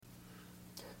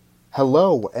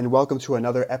Hello, and welcome to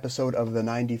another episode of the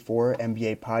 94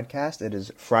 NBA podcast. It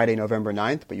is Friday, November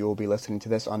 9th, but you will be listening to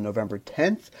this on November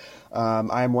 10th.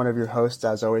 I am one of your hosts,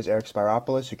 as always, Eric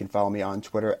Spiropoulos. You can follow me on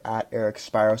Twitter at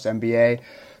EricSpirosNBA.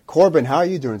 Corbin, how are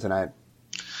you doing tonight?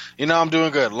 You know, I'm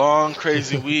doing good. Long,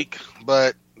 crazy week,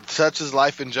 but such is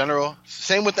life in general.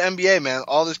 Same with the NBA, man.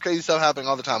 All this crazy stuff happening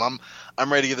all the time.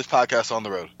 I'm ready to get this podcast on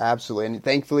the road. Absolutely, and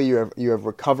thankfully you have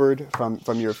recovered from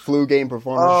your flu game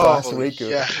performance last week.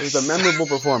 Yes. It was a memorable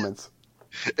performance.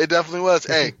 It definitely was.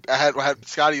 Hey, I had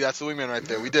Scotty. That's the wingman right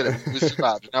there. We did it. We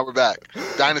survived. Now we're back.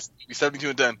 Dynasty.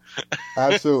 72-10.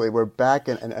 Absolutely, we're back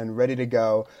and ready to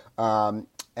go.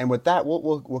 And with that,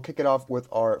 we'll kick it off with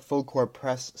our full court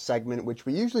press segment, which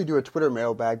we usually do a Twitter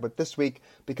mailbag, but this week,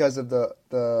 because of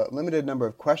the limited number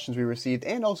of questions we received,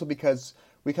 and also because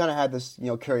we kind of had this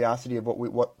curiosity of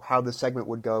how the segment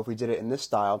would go if we did it in this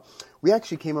style, we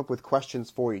actually came up with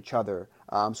questions for each other.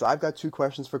 So I've got 2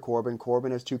 questions for Corbin.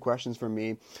 Corbin has 2 questions for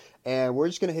me, and we're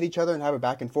just going to hit each other and have it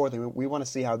back and forth. And we want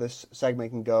to see how this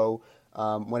segment can go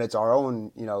when it's our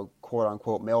own, quote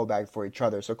unquote mailbag for each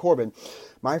other. So Corbin,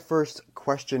 my first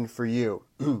question for you.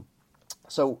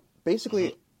 So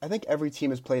basically, I think every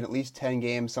team has played at least 10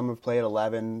 games. Some have played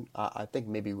 11. I think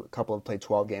maybe a couple have played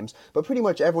 12 games. But pretty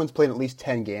much everyone's played at least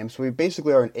 10 games. So we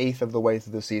basically are an eighth of the way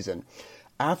through the season.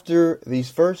 After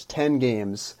these first 10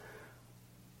 games,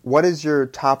 what is your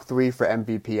top 3 for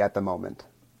MVP at the moment?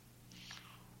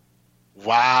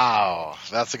 Wow,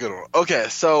 that's a good one. Okay,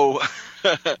 so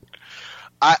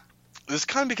this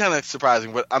kind of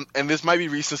surprising, but and this might be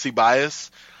recency bias.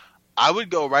 I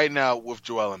would go right now with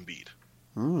Joel Embiid.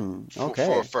 Okay.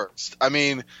 For first. I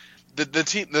mean, the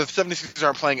 76ers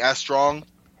aren't playing as strong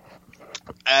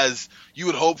as you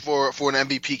would hope for an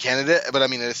MVP candidate, but I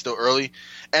mean, it's still early.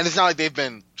 And it's not like they've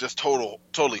been just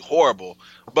totally horrible.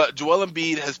 But Joel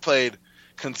Embiid has played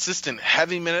consistent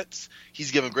heavy minutes.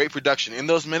 He's given great production in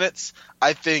those minutes.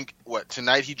 I think,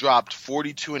 tonight he dropped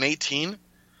 42 and 18,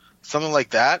 something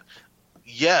like that.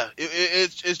 Yeah,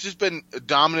 it's just been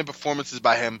dominant performances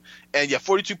by him, and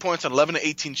 42 points on 11 to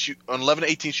 18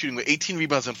 shooting with 18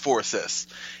 rebounds and 4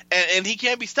 assists, and he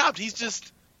can't be stopped.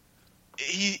 He's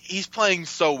playing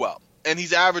so well, and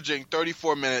he's averaging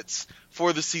 34 minutes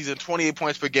for the season, 28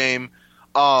 points per game,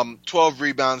 12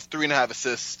 rebounds, 3.5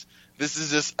 assists. This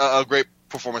is just a great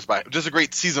performance by him, just a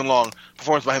great season-long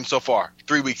performance by him so far.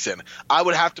 3 weeks in, I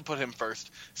would have to put him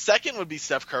first. Second would be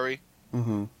Steph Curry.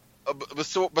 Mm-hmm.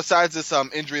 Besides this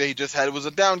injury that he just had, it was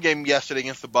a down game yesterday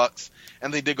against the Bucks,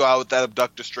 and they did go out with that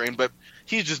abductor strain, but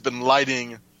he's just been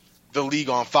lighting the league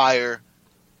on fire.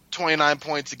 29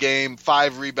 points a game,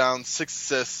 5 rebounds, 6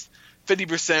 assists,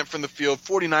 50% from the field,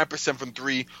 49% from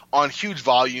 3 on huge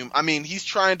volume. I mean, he's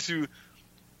trying to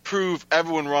prove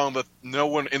everyone wrong that no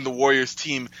one in the Warriors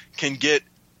team can get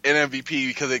an MVP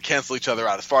because they cancel each other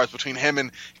out, as far as between him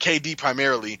and KD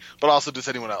primarily, but also just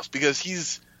anyone else, because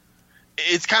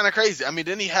it's kind of crazy. I mean,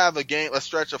 didn't he have a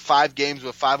stretch of 5 games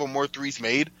with 5 or more threes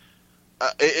made?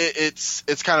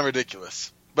 It's kind of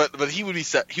ridiculous. But he would be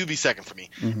second for me.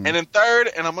 Mm-hmm. And then third,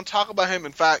 and I'm gonna talk about him.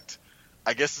 In fact,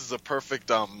 I guess this is a perfect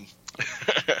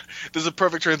this is a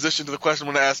perfect transition to the question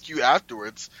I'm gonna ask you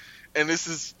afterwards. And this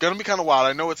is gonna be kind of wild.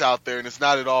 I know it's out there, and it's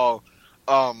not at all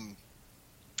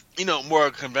more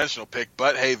a conventional pick.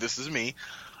 But hey, this is me.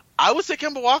 I would say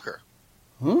Kemba Walker.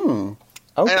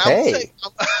 Okay.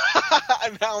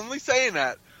 And I'm only saying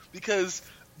that because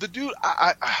the dude,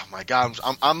 oh my God,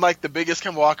 I'm like the biggest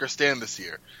Kemba Walker stan this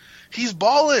year. He's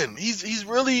balling. He's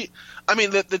really, I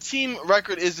mean, the team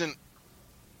record isn't,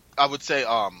 I would say,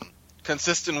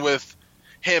 consistent with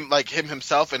him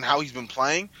himself and how he's been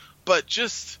playing, but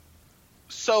just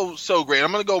so great.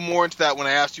 I'm going to go more into that when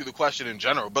I ask you the question in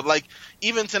general, but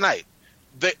even tonight,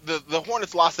 the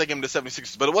Hornets lost that game to the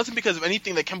 76ers, but it wasn't because of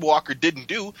anything that Kemba Walker didn't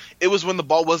do. It was when the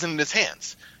ball wasn't in his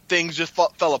hands. Things just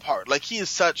fell apart. He is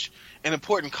such an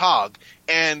important cog,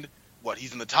 and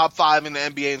he's in the top 5 in the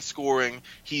NBA in scoring.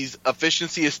 His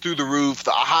efficiency is through the roof,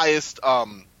 the highest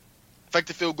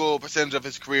effective field goal percentage of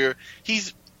his career.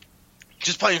 He's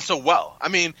just playing so well. I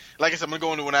mean, like I said, I'm going to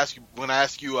go into when I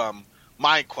ask you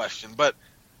my question, but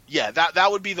yeah,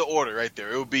 that would be the order right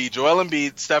there. It would be Joel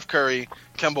Embiid, Steph Curry,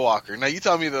 Kemba Walker. Now you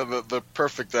tell me the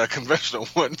perfect conventional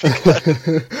one.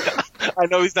 I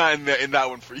know he's not in that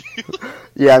one for you.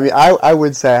 Yeah, I mean, I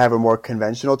would say I have a more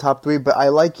conventional top 3, but I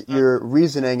like your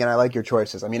reasoning and I like your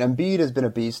choices. I mean, Embiid has been a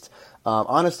beast.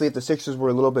 Honestly, if the Sixers were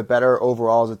a little bit better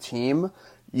overall as a team,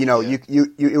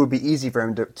 it would be easy for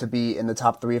him to be in the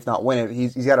top 3, if not win it.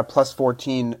 He's got a plus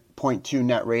 14.2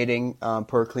 net rating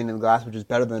per cleaning the glass, which is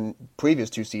better than previous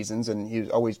 2 seasons, and he was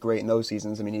always great in those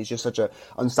seasons. I mean, he's just such a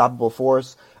unstoppable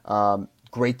force.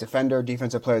 great defender,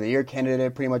 defensive player of the year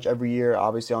candidate pretty much every year.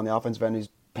 Obviously on the offensive end, he's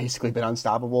basically been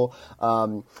unstoppable.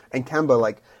 And Kemba,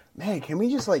 like, man, can we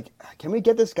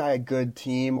get this guy a good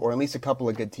team or at least a couple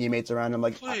of good teammates around him?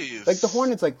 Like, Please. like the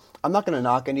Hornets, like, I'm not going to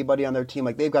knock anybody on their team.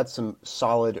 Like, they've got some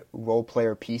solid role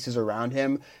player pieces around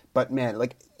him. But, man,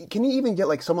 like, can you even get,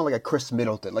 like, someone like a Chris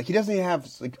Middleton? Like, he doesn't even have,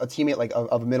 like, a teammate, like,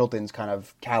 of Middleton's kind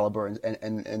of caliber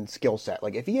and skill set.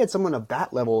 Like, if he had someone of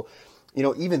that level, you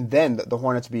know, even then the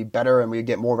Hornets would be better and we'd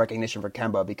get more recognition for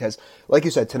Kemba because, like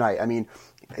you said tonight, I mean,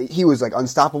 he was like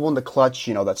unstoppable in the clutch.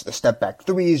 You know, that's the step back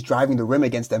threes, driving the rim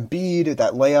against Embiid,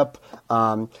 that layup.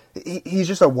 He's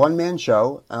just a one man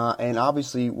show, and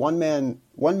obviously one man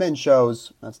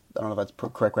shows. I don't know if that's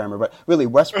correct grammar, but really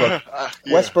Westbrook.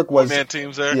 Westbrook was one-man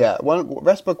teams there. Yeah,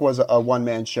 Westbrook was a one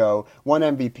man show, one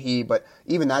MVP, but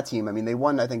even that team, I mean, they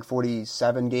won I think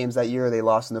 47 games that year. They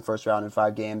lost in the first round in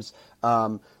 5 games.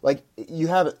 Like you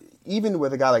have. Even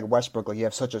with a guy like Westbrook, like you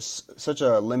have such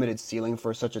a limited ceiling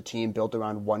for such a team built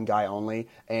around one guy only,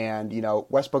 and you know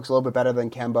Westbrook's a little bit better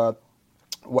than Kemba,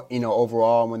 you know,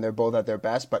 overall when they're both at their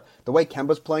best. But the way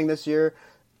Kemba's playing this year,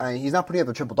 I mean, he's not putting up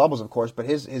the triple doubles, of course, but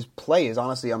his play is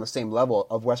honestly on the same level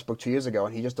of Westbrook 2 years ago,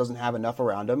 and he just doesn't have enough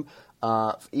around him,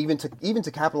 even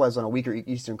to capitalize on a weaker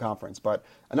Eastern Conference. But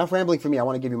enough rambling for me. I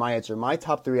want to give you my answer. My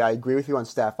top 3. I agree with you on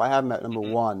Steph. I have him at number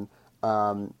 1.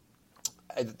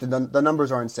 The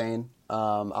numbers are insane.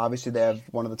 Obviously, they have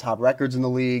one of the top records in the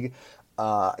league.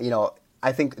 You know,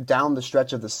 I think down the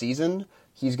stretch of the season,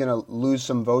 he's going to lose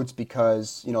some votes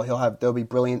because, you know, there'll be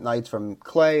brilliant nights from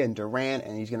Clay and Durant,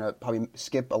 and he's going to probably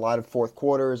skip a lot of fourth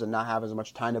quarters and not have as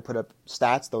much time to put up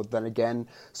stats. Though then again,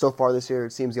 so far this year,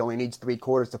 it seems he only needs 3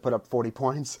 quarters to put up 40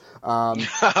 points.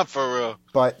 For real.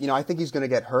 But, you know, I think he's going to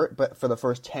get hurt. But for the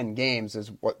first 10 games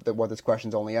is what this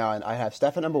question's only on. I have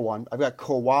Steph at number 1. I've got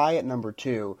Kawhi at number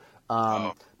 2.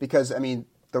 Because, I mean,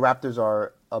 the Raptors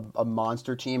are a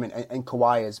monster team, and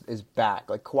Kawhi is back.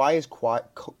 Like Kawhi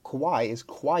is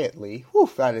quietly. Whew,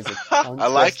 that is a tongue I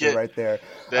like twister it right there.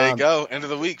 There you go. End of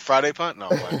the week, Friday punt. No.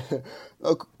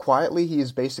 Look, quietly, he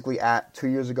is basically at 2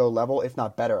 years ago level, if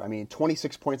not better. I mean,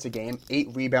 26 points a game, 8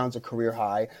 rebounds, a career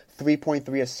high,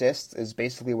 3.3 assists is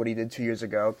basically what he did 2 years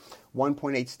ago.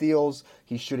 1.8 steals.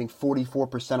 He's shooting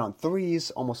 44% on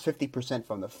threes, almost 50%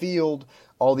 from the field.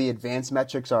 All the advanced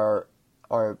metrics are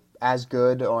as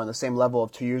good or on the same level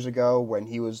of 2 years ago when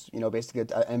he was, you know, basically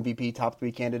an MVP top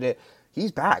 3 candidate.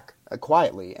 He's back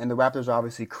quietly, and the Raptors are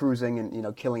obviously cruising and, you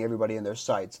know, killing everybody in their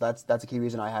sights. That's a key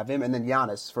reason I have him. And then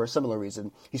Giannis for a similar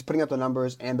reason. He's putting up the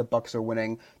numbers, and the Bucks are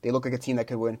winning. They look like a team that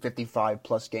could win 55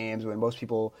 plus games when most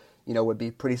people, you know, would be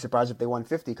pretty surprised if they won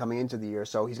 50 coming into the year.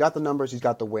 So he's got the numbers, he's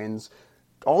got the wins.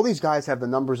 All these guys have the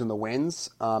numbers and the wins,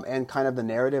 and kind of the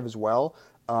narrative as well.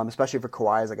 Especially for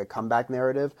Kawhi as like a comeback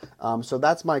narrative. So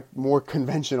that's my more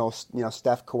conventional, you know,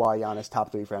 Steph, Kawhi, Giannis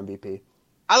top 3 for MVP.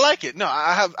 I like it. No,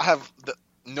 I have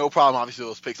no problem, obviously,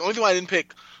 with those picks. The only thing I didn't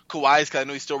pick Kawhi is because I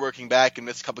know he's still working back and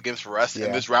missed a couple games for rest. Yeah.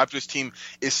 And this Raptors team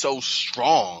is so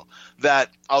strong that,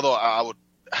 although I would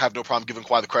have no problem giving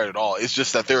Kawhi the credit at all, it's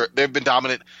just that they've been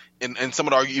dominant, and some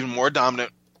would argue even more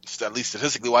dominant, at least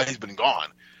statistically, while he's been gone.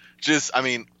 Just, I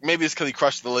mean, maybe it's because he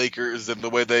crushed the Lakers and the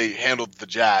way they handled the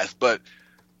Jazz, but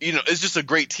you know, it's just a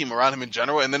great team around him in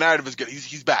general, and the narrative is good.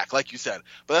 He's back, like you said.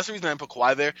 But that's the reason I put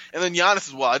Kawhi there. And then Giannis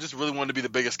as well. I just really wanted to be the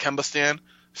biggest Kemba stan,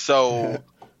 so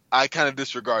I kind of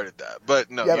disregarded that.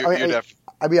 But no, you're definitely.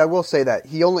 I mean, I will say that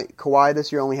Kawhi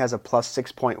this year only has a plus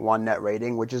 6.1 net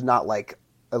rating, which is not like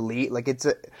elite. Like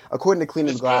according to Clean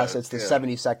and Glass, it's the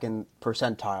 72nd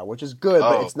percentile, which is good,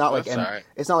 but it's not like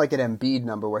it's not like an Embiid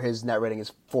number where his net rating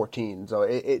is 14. So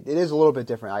it is a little bit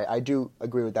different. I do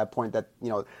agree with that point that, you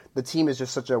know, the team is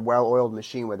just such a well-oiled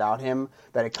machine without him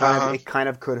that it kind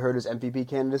of could hurt his MVP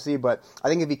candidacy. But I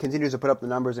think if he continues to put up the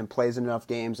numbers and plays in enough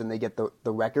games and they get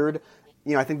the record,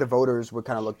 you know, I think the voters would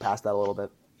kind of look past that a little bit.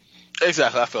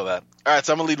 Exactly, I feel that. All right,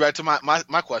 so I'm gonna lead right to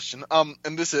my question.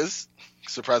 And this is,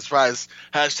 surprise, surprise,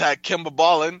 hashtag Kemba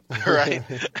Ballin. Right?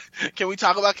 Can we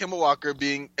talk about Kemba Walker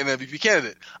being an MVP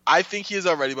candidate? I think he is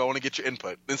already, but I want to get your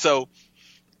input. And so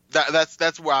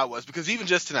that's where I was, because even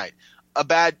just tonight, a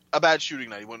bad shooting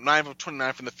night. He went 9 of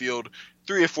 29 from the field,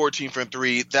 3 of 14 from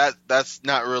 3. That's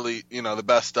not really, you know, the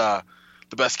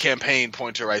best campaign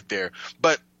pointer right there.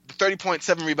 But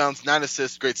 30.7 rebounds, 9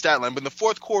 assists, great stat line. But in the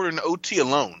fourth quarter in OT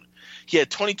alone, he had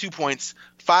 22 points,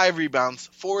 5 rebounds,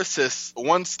 4 assists,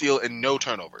 1 steal, and no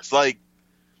turnovers. Like,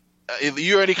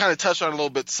 you already kind of touched on it a little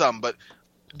bit some, but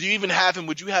do you even have him?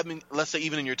 Would you have him, let's say,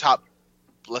 even in your top,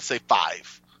 let's say,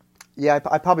 5? Yeah,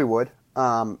 I probably would.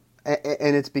 And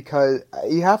it's because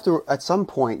you have to, at some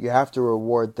point, you have to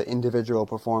reward the individual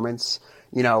performance.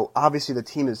 obviously the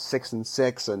team is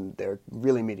 6-6 and they're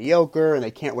really mediocre and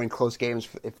they can't win close games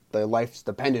if their life's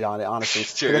dependent on it. Honestly,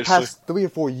 for the past 3 or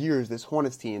 4 years, this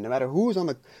Hornets team, no matter who's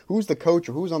the coach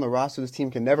or who's on the roster, this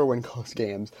team can never win close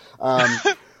games.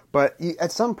 But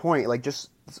at some point, you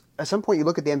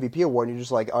look at the MVP award and you're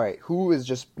just like, all right, who is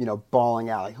just balling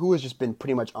out? Like, who has just been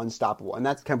pretty much unstoppable? And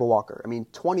that's Kemba Walker. I mean,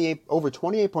 over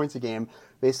 28 points a game,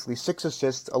 basically 6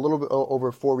 assists, a little bit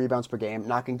over 4 rebounds per game,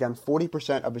 knocking down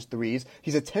 40% of his threes.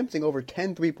 He's attempting over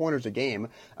 10 3-pointers a game,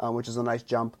 which is a nice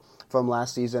jump from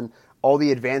last season. All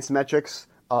the advanced metrics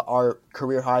are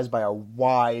career highs by a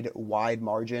wide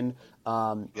margin.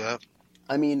 Yeah.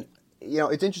 I mean,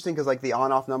 it's interesting because the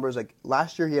on-off numbers,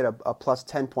 last year he had a plus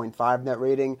 10.5 net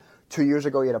rating. 2 years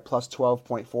ago he had a plus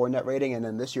 12.4 net rating, and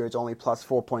then this year it's only plus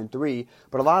 4.3.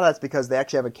 But a lot of that's because they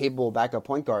actually have a capable backup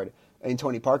point guard in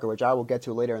Tony Parker, which I will get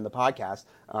to later in the podcast.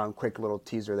 Quick little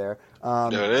teaser there.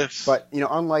 There it is. But,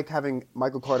 unlike having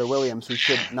Michael Carter-Williams, who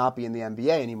should not be in the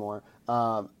NBA anymore,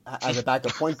 as a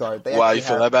backup point guard. Wow, you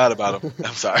feel that bad about him?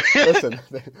 I'm sorry. Listen,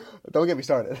 don't get me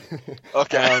started.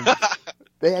 Okay.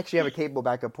 They actually have a capable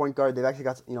backup point guard. They've actually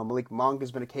got, Malik Monk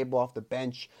has been a capable off the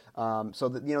bench. So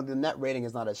the net rating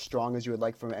is not as strong as you would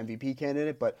like from an MVP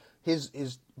candidate, but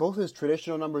both his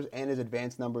traditional numbers and his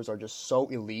advanced numbers are just so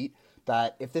elite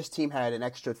that if this team had an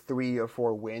extra 3 or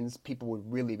 4 wins, people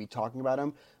would really be talking about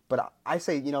him. But I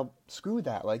say, screw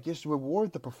that. Just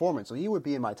reward the performance. So he would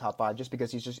be in my top 5 just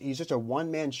because he's just a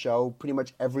one-man show pretty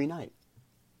much every night.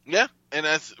 Yeah, and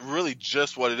that's really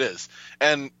just what it is.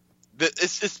 And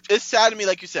it's sad to me,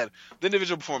 like you said, the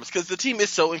individual performance, because the team is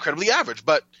so incredibly average.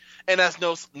 And that's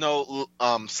no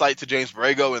slight to James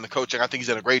Borrego and the coaching. I think he's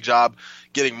done a great job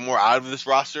getting more out of this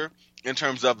roster in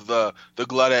terms of the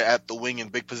glut at the wing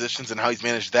and big positions and how he's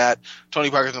managed that. Tony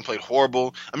Parker hasn't played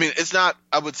horrible. I mean, it's not,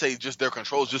 I would say, just their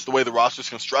control. It's just the way the roster's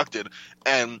constructed.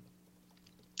 And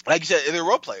like you said, they're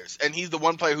role players. And he's the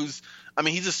one player he's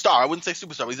a star. I wouldn't say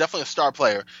superstar, but he's definitely a star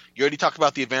player. You already talked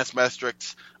about the advanced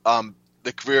metrics,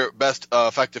 the career best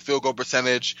effective field goal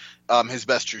percentage, his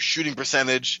best true shooting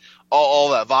percentage, all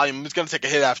that volume. It's going to take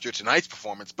a hit after tonight's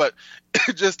performance. But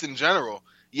just in general,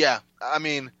 yeah, I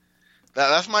mean,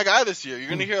 that's my guy this year. You're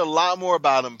going to hear a lot more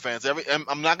about him, fans.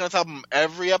 I'm not going to tell him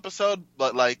every episode,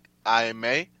 but I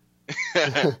may.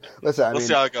 Listen, we'll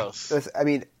see how it goes.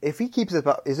 If he keeps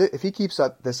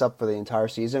this up for the entire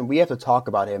season, we have to talk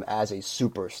about him as a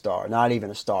superstar, not even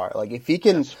a star. If he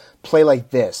can play like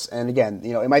this, and again,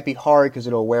 it might be hard because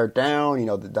it'll wear down,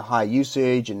 the high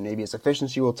usage, and maybe his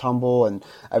efficiency will tumble and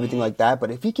everything like that.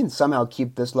 But if he can somehow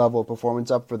keep this level of performance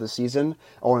up for the season,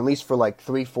 or at least for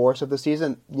 3/4 of the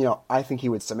season, I think he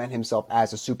would cement himself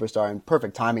as a superstar in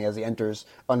perfect timing as he enters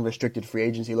unrestricted free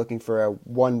agency, looking for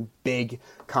one big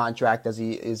contract as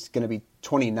he is going to be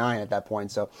 29 at that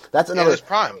point. So that's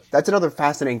another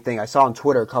fascinating thing. I saw on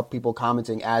Twitter a couple people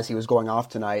commenting as he was going off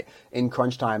tonight in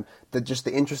crunch time that just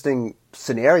the interesting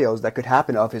scenarios that could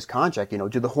happen of his contract.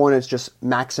 Do the Hornets just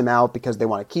max him out because they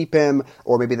want to keep him,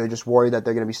 or maybe they're just worried that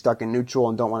they're going to be stuck in neutral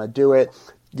and don't want to do it?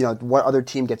 What other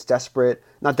team gets desperate?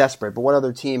 Not desperate, but what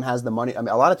other team has the money? I mean,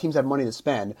 a lot of teams have money to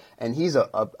spend, and he's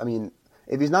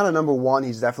if he's not a number 1,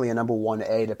 he's definitely a number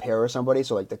 1A to pair with somebody.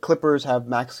 So the Clippers have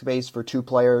max space for 2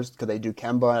 players. Could they do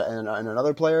Kemba and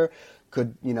another player?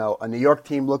 Could a New York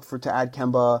team look to add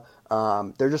Kemba?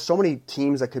 There's just so many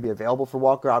teams that could be available for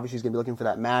Walker. Obviously, he's going to be looking for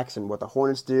that max and what the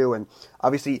Hornets do. And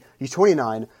obviously, he's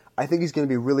 29. I think he's going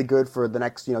to be really good for the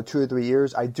next 2 or 3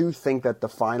 years. I do think that the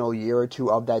final year or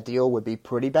 2 of that deal would be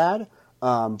pretty bad.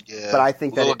 But I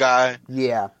think that guy.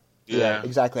 Yeah,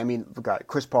 exactly. I mean, God,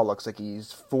 Chris Paul looks like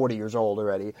he's 40 years old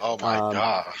already. Oh, my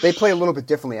gosh. They play a little bit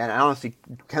differently, and honestly,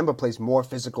 Kemba plays more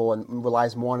physical and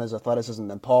relies more on his athleticism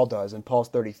than Paul does, and Paul's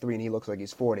 33 and he looks like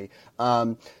he's 40.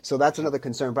 So that's another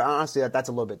concern, but honestly, that's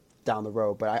a little bit down the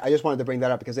road. But I just wanted to bring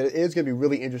that up because it is going to be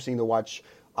really interesting to watch.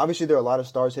 Obviously, there are a lot of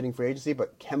stars hitting free agency,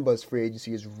 but Kemba's free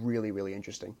agency is really, really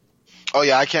interesting. Oh,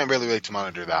 yeah, I can't really wait to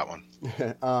monitor that one.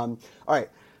 All right.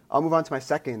 I'll move on to my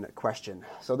second question.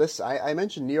 So I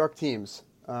mentioned New York teams.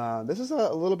 This is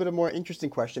a little bit of a more interesting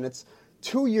question. It's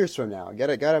 2 years from now.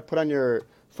 Gotta put on your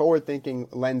forward-thinking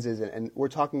lenses, and we're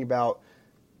talking about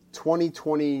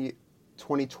 2020,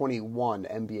 2021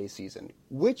 NBA season.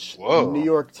 Which New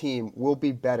York team will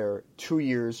be better 2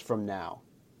 years from now?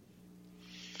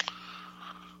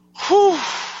 Whew.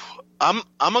 I'm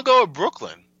gonna go with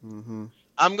Brooklyn. Mm-hmm.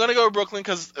 I'm going to go with Brooklyn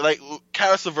because,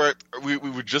 Karis LeVert, we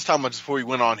were just talking about before we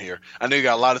went on here. I know you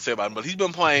got a lot to say about him, but he's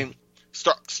been playing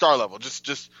star level,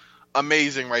 just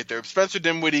amazing right there. Spencer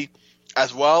Dinwiddie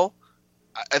as well.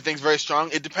 I think is very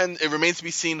strong. It depends. It remains to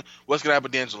be seen what's going to happen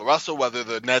with D'Angelo Russell, whether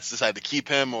the Nets decide to keep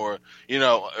him or,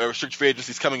 a restricted free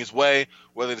agency is coming his way,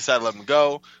 whether they decide to let him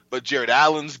go. But Jared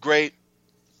Allen's great.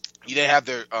 They have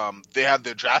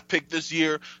their draft pick this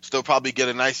year, so they'll probably get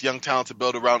a nice young talent to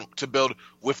build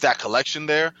with that collection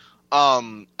there.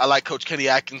 I like Coach Kenny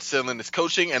Atkinson and his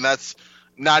coaching, and that's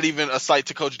not even a slight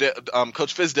to Coach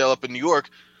Fizdale up in New York.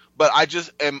 But I just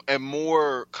am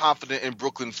more confident in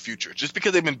Brooklyn's future, just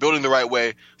because they've been building the right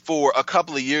way for a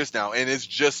couple of years now, and it's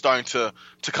just starting to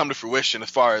come to fruition as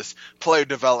far as player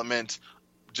development,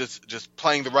 just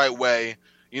playing the right way,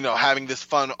 having this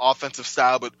fun offensive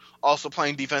style, but also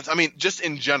playing defense. I mean, just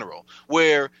in general,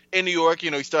 where in New York,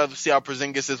 you still have to see how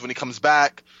Porzingis is when he comes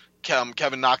back.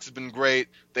 Kevin Knox has been great.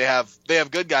 They have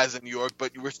good guys in New York,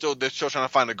 but they're still trying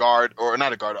to find a guard, or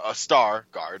not a guard, a star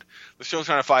guard. They're still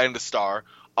trying to find a star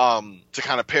to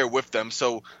kind of pair with them.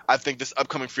 So I think this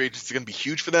upcoming free agency is going to be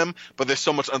huge for them, but there's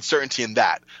so much uncertainty in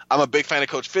that. I'm a big fan of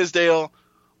Coach Fizdale,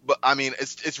 but I mean,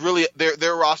 it's really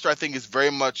their roster, I think, is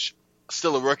very much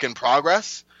still a work in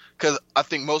progress, because I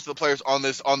think most of the players on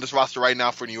this roster right now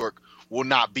for New York will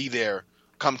not be there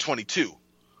come 22.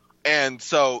 And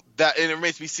so it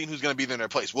remains to be seen who's going to be there in their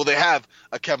place. Will they have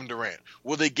a Kevin Durant?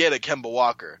 Will they get a Kemba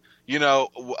Walker?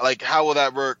 How will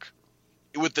that work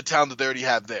with the talent that they already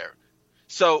have there?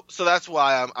 So that's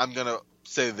why I'm going to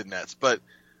say the Nets. But,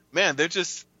 man, the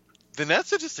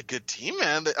Nets are just a good team,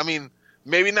 man. I mean,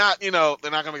 maybe not, they're not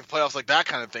going to make the playoffs like that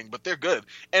kind of thing, but they're good.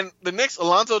 And the Knicks,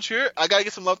 Alonzo Trier, I got to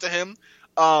give some love to him.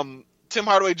 Tim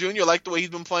Hardaway Jr., I like the way he's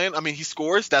been playing. I mean, he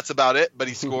scores. That's about it, but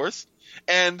he scores.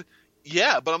 And –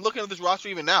 yeah, but I'm looking at this roster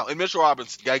even now. And Mitchell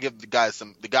Robinson, gotta give the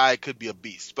guy could be a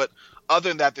beast. But other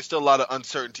than that, there's still a lot of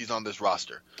uncertainties on this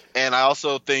roster. And I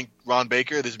also think Ron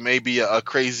Baker, this may be a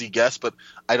crazy guess, but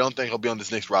I don't think he'll be on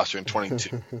this Knicks roster in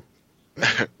 22.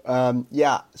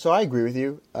 Yeah, so I agree with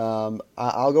you.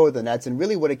 I'll go with the Nets. And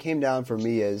really what it came down for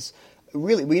me is,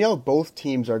 really, we know both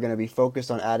teams are going to be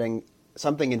focused on adding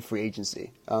something in free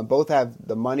agency. Both have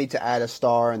the money to add a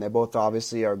star, and they both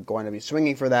obviously are going to be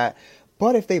swinging for that.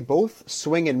 But if they both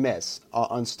swing and miss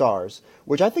on stars,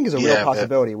 which I think is a real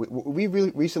possibility, we've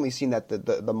really recently seen that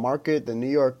the market,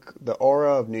 the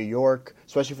aura of New York,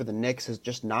 especially for the Knicks, has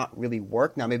just not really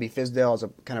worked. Now maybe Fizdale as a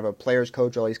kind of a players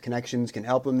coach, all these connections can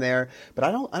help him there, but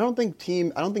I don't think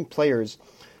players,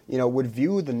 would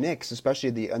view the Knicks,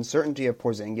 especially the uncertainty of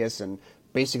Porzingis and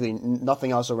basically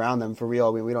nothing else around them for real.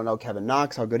 I mean, we don't know Kevin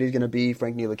Knox, how good he's going to be.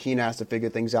 Frank Ntilikina has to figure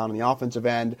things out on the offensive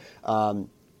end.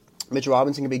 Mitchell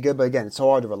Robinson can be good, but again, it's so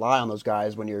hard to rely on those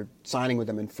guys when you're signing with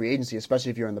them in free agency,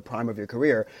 especially if you're in the prime of your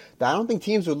career. That I don't think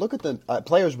teams would look at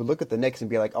players would look at the Knicks and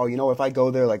be like, oh, if I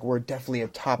go there, like we're definitely a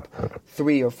top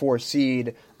 3 or 4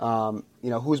 seed. Who's going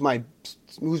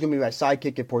to be my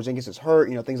sidekick if Porzingis is hurt?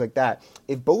 Things like that.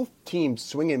 If both teams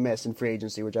swing and miss in free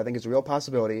agency, which I think is a real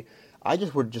possibility, I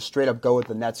would straight up go with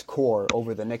the Nets core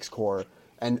over the Knicks core.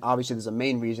 And obviously, there's a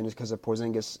main reason is because of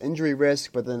Porzingis' injury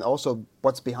risk, but then also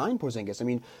what's behind Porzingis. I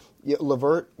mean,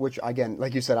 LeVert, which again,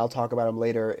 like you said, I'll talk about him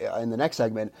later in the next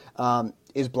segment,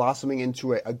 is blossoming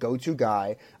into a go-to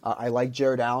guy. I like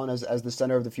Jared Allen as the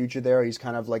center of the future there. He's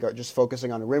kind of like just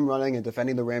focusing on rim running and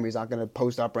defending the rim. He's not going to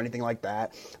post up or anything like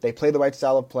that. They play the right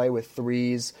style of play with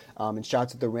threes and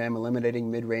shots at the rim,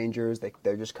 eliminating mid-rangers.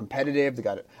 They're just competitive.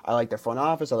 I like their front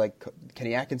office. I like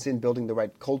Kenny Atkinson building the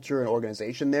right culture and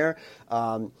organization there.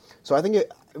 So I think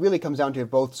it really comes down to if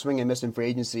both swing and miss in free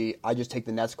agency, I just take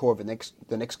the Nets core over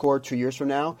the Knicks core 2 years from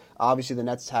now. Obviously, the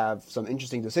Nets have some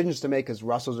interesting decisions to make because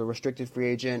Russell's a restricted free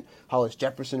agent, Hollis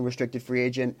Jefferson restricted free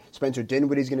agent, Spencer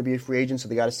Dinwiddie's going to be a free agent, so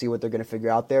they got to see what they're going to figure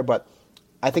out there. But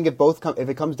I think if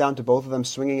it comes down to both of them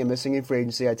swinging and missing in free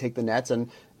agency, I take the Nets, and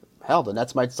hell, the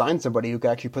Nets might sign somebody who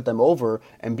could actually put them over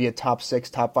and be a top 6,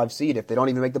 top 5 seed if they don't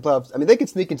even make the playoffs. I mean, they could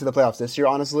sneak into the playoffs this year,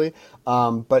 honestly.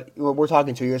 But we're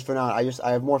talking 2 years from now.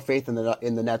 I have more faith in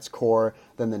the Nets core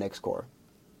than the Knicks core.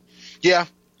 Yeah,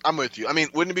 I'm with you. I mean,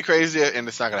 wouldn't it be crazy? And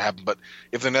it's not going to happen. But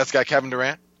if the Nets got Kevin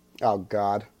Durant, oh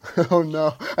God, oh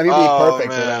no. I mean, it'd be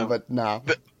perfect for them, but no.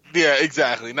 Yeah,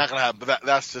 exactly. Not going to happen. But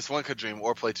that's just one could dream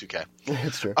or play 2K.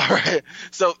 It's true. All right.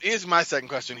 So here's my second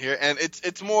question here, and it's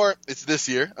this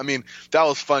year. I mean, that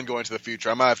was fun going to the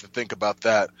future. I might have to think about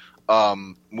that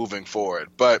moving forward.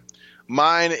 But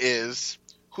mine is,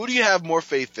 who do you have more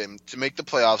faith in to make the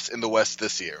playoffs in the West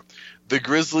this year, the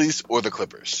Grizzlies or the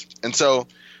Clippers? And so,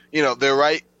 they're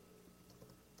right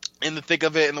in the thick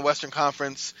of it in the Western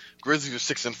Conference. Grizzlies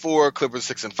are 6-4, Clippers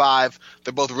 6-5.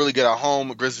 They're both really good at home.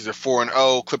 Grizzlies are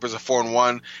 4-0, Clippers are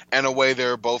 4-1, and away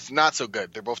they're both not so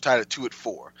good. They're both tied at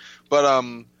 2-4. But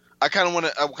I kind of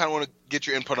want to get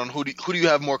your input on who do you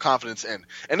have more confidence in.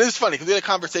 And this is funny because we had a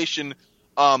conversation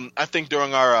I think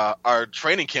during our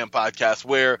training camp podcast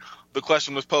where the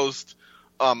question was posed,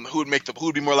 who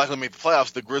would be more likely to make the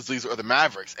playoffs, the Grizzlies or the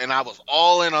Mavericks, and I was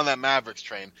all in on that Mavericks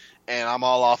train, and I'm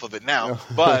all off of it now.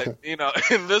 But in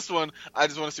this one, I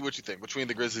just want to see what you think between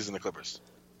the Grizzlies and the Clippers.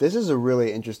 This is a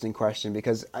really interesting question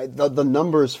because the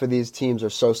numbers for these teams are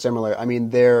so similar. I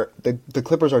mean, the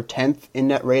Clippers are 10th in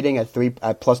net rating at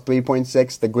plus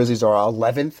 3.6. The Grizzlies are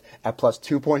 11th at plus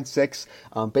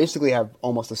 2.6. Basically, have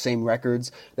almost the same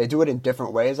records. They do it in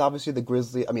different ways. Obviously,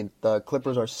 the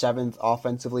Clippers are 7th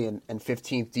offensively and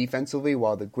 15th defensively,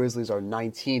 while the Grizzlies are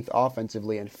 19th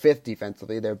offensively and 5th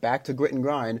defensively. They're back to grit and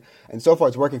grind, and so far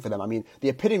it's working for them. I mean, the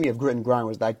epitome of grit and grind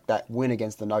was that win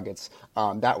against the Nuggets.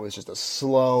 That was just a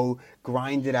slow,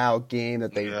 grinded out game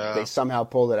that they somehow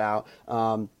pulled it out.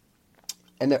 And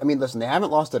listen, they haven't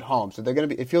lost at home, so they're going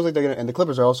to be. It feels like they're going to. And the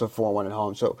Clippers are also 4-1 at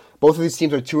home, so both of these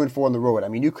teams are 2-4 on the road. I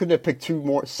mean, you couldn't have picked two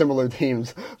more similar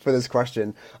teams for this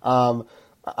question. I'm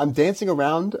dancing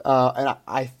around, and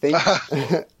I think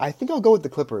I think I'll go with the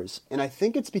Clippers, and I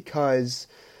think it's because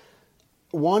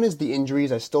one is the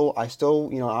injuries. I still,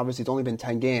 obviously it's only been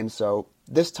 10 games, so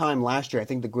this time last year, I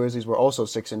think the Grizzlies were also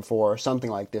 6-4 or something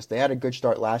like this. They had a good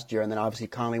start last year, and then obviously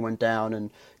Conley went down,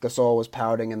 and Gasol was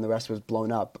pouting, and the rest was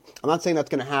blown up. I'm not saying that's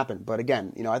going to happen, but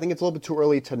again, I think it's a little bit too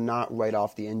early to not write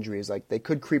off the injuries. Like, they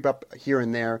could creep up here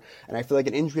and there, and I feel like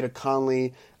an injury to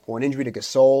Conley or an injury to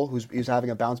Gasol, who's having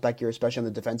a bounce back year, especially on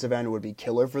the defensive end, would be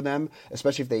killer for them,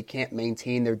 especially if they can't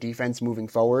maintain their defense moving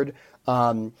forward.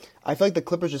 I feel like the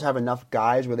Clippers just have enough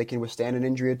guys where they can withstand an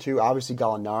injury or two. Obviously,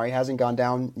 Gallinari hasn't gone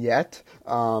down yet,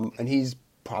 and he's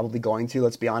probably going to,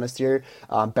 let's be honest here.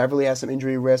 Beverly has some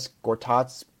injury risk.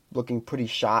 Gortat's looking pretty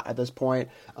shot at this point.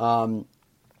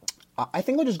 I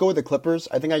think I'll just go with the Clippers.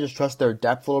 I think I just trust their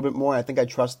depth a little bit more. I think I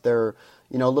trust their,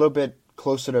 a little bit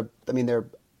closer to, they're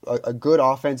a good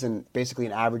offense and basically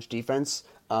an average defense,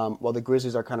 while the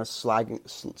Grizzlies are kind of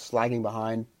slagging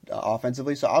behind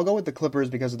offensively. So I'll go with the Clippers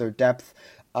because of their depth,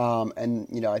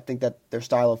 and I think that their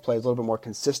style of play is a little bit more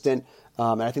consistent,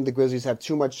 and I think the Grizzlies have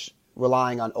too much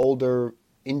relying on older,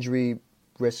 injury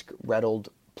risk-riddled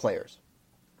players.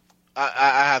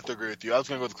 I have to agree with you. I was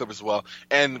going to go with the Clippers as well.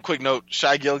 And quick note,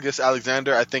 Shai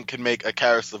Gilgeous-Alexander, I think, can make a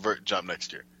Karis LeVert jump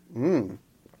next year.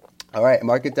 All right,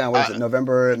 mark it down. What is it,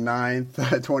 November 9th,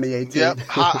 2018? Yep,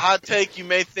 hot take you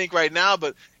may think right now,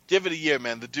 but give it a year,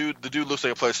 man. The dude looks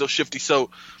like a player. So shifty, so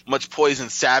much poison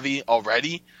savvy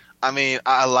already. I mean,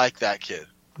 I like that kid.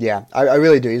 Yeah, I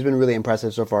really do. He's been really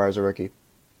impressive so far as a rookie.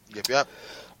 Yep.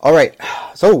 All right,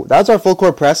 so that's our full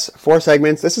court press. 4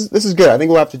 segments. This is good. I think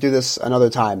we'll have to do this another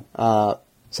time,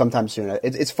 sometime soon.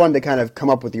 It's fun to kind of come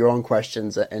up with your own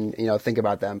questions and think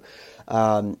about them.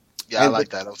 I like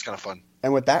that. That was kind of fun.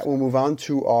 And with that, we'll move on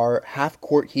to our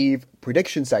half-court heave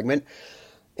prediction segment.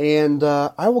 And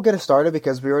I will get us started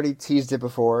because we already teased it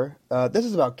before. This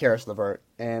is about Karis LeVert.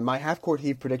 And my half-court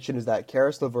heave prediction is that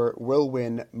Karis LeVert will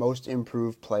win Most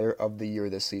Improved Player of the Year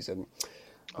this season.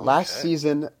 Okay. Last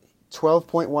season,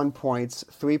 12.1 points,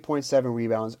 3.7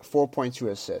 rebounds, 4.2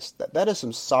 assists. That is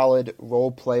some solid role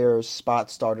player,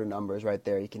 spot starter numbers right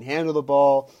there. He can handle the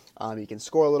ball. He can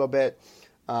score a little bit.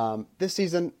 This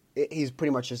season, he's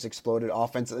pretty much just exploded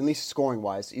offense, at least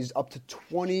scoring-wise. He's up to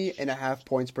 20.5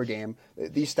 points per game.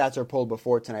 These stats are pulled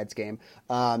before tonight's game.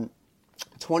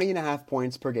 20.5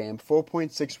 points per game,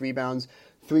 4.6 rebounds,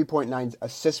 3.9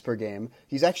 assists per game.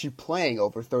 He's actually playing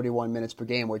over 31 minutes per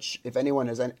game, which, if anyone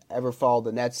has ever followed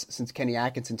the Nets since Kenny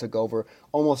Atkinson took over,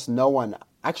 almost no one.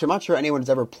 Actually, I'm not sure anyone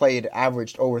has ever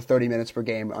averaged over 30 minutes per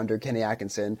game under Kenny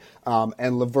Atkinson,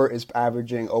 and LeVert is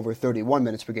averaging over 31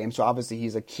 minutes per game, so obviously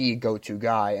he's a key go-to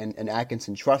guy, and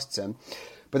Atkinson trusts him.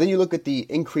 But then you look at the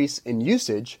increase in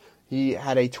usage. He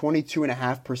had a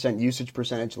 22.5% usage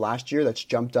percentage last year. That's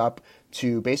jumped up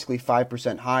to basically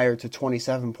 5% higher to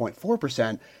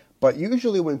 27.4%. But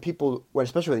usually when people,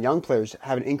 especially when young players,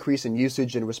 have an increase in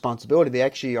usage and responsibility, they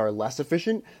actually are less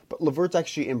efficient. But LeVert's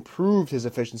actually improved his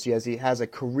efficiency as he has a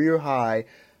career-high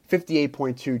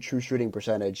 58.2 true shooting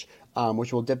percentage,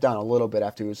 which will dip down a little bit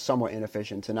after he was somewhat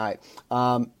inefficient tonight.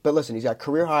 But listen, he's got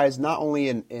career highs not only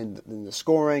in the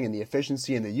scoring and the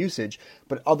efficiency and the usage,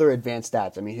 but other advanced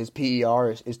stats. I mean, his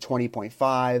PER is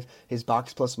 20.5, his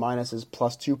box plus minus is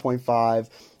plus 2.5,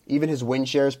 even his win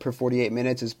shares per 48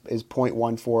 minutes is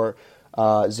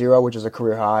 0.140, which is a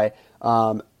career high.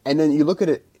 And then you look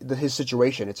at his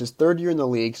situation. It's his third year in the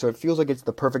league, so it feels like it's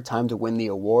the perfect time to win the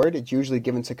award. It's usually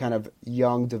given to kind of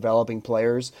young, developing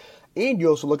players. And you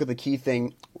also look at the key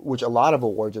thing, which a lot of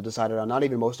awards are decided on, not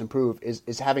even most improved,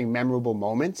 is having memorable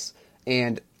moments.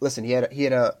 And listen, he had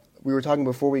a. We were talking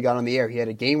before we got on the air. He had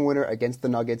a game winner against the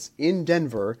Nuggets in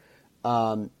Denver,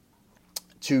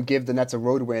 to give the Nets a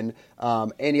road win.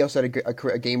 And he also had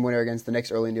a game winner against the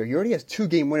Knicks early in the year. He already has 2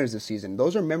 game winners this season.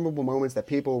 Those are memorable moments that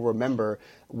people remember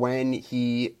when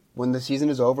the season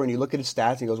is over and you look at his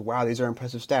stats and he goes, wow, these are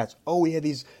impressive stats. Oh, he had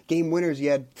these game winners. He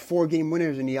had 4 game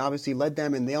winners and he obviously led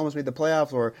them and they almost made the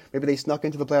playoffs, or maybe they snuck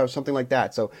into the playoffs, something like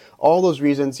that. So all those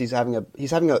reasons, he's having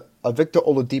a Victor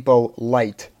Oladipo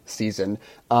light season.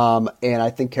 And I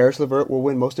think Karis LeVert will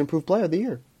win Most Improved Player of the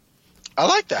Year. I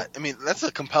like that. I mean, that's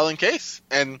a compelling case.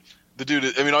 And the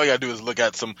dude, I mean, all you got to do is look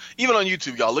at even on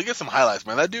YouTube, y'all, look at some highlights,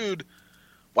 man. That dude,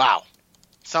 wow.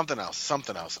 Something else.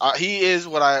 He is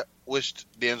what I wished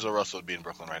D'Angelo Russell would be in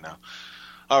Brooklyn right now.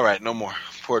 All right, no more.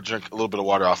 Pour a little bit of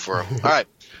water off for him. All right.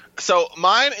 So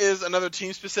mine is another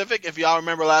team specific. If y'all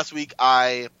remember last week,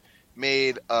 I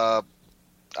made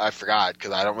I forgot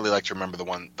because I don't really like to remember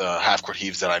the half court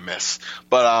heaves that I miss.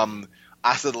 But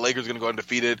I said the Lakers are going to go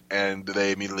undefeated, and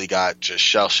they immediately got just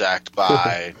shell shacked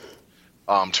by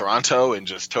Toronto and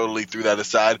just totally threw that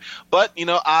aside. But,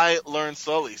 I learned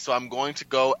slowly, so I'm going to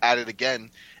go at it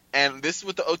again. And this is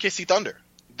with the OKC Thunder.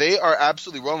 They are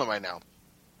absolutely rolling right now.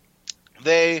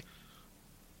 They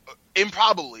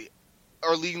improbably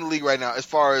are leading the league right now as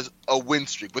far as a win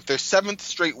streak with their 7th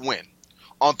straight win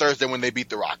on Thursday when they beat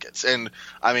the Rockets. And,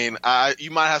 I mean,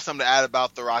 you might have something to add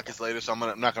about the Rockets later, so I'm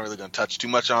not really going to touch too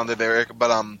much on it there, Eric.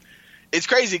 But it's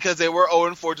crazy because they were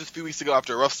 0-4 just a few weeks ago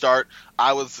after a rough start.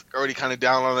 I was already kind of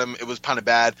down on them. It was kind of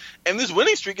bad. And this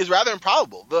winning streak is rather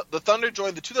improbable. The Thunder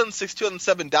joined the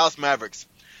 2006-2007 Dallas Mavericks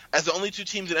as the only 2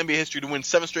 teams in NBA history to win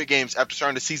 7 straight games after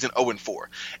starting the season 0-4.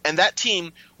 And that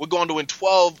team would go on to win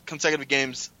 12 consecutive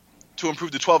games to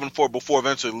improve to 12-4 before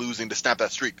eventually losing to snap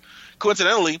that streak.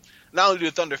 Coincidentally, not only do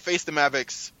the Thunder face the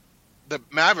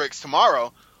Mavericks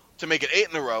tomorrow to make it 8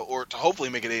 in a row, or to hopefully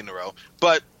make it 8 in a row,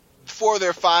 but 4 of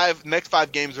their next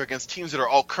 5 games are against teams that are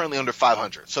all currently under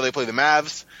 500. So they play the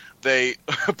Mavs, they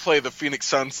play the Phoenix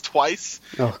Suns twice,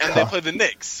 and they play the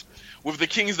Knicks. With the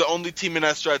Kings the only team in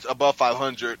that stretch above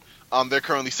 500, they're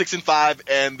currently 6-5,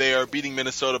 and they are beating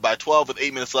Minnesota by 12 with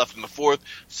 8 minutes left in the fourth.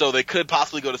 So they could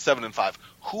possibly go to 7-5.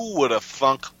 Who would have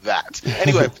thunk that?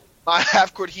 Anyway, my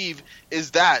half-court heave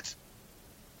is that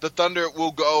the Thunder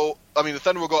will go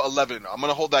 11. I'm going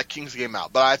to hold that Kings game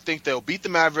out, but I think they'll beat the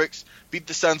Mavericks, beat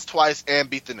the Suns twice, and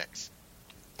beat the Knicks.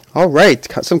 All right,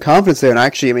 some confidence there, and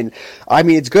actually, I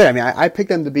mean, it's good. I mean, I picked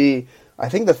them to be, I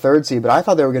think, the 3rd seed, but I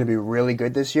thought they were going to be really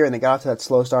good this year, and they got off to that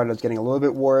slow start. I was getting a little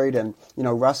bit worried, and,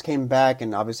 Russ came back,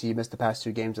 and obviously he missed the past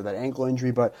 2 games with that ankle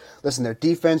injury, but listen, their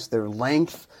defense, their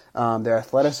length, their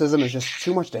athleticism is just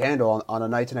too much to handle on a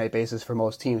night-to-night basis for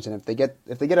most teams, and if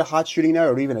they get a hot shooting night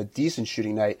or even a decent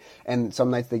shooting night, and some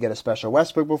nights they get a special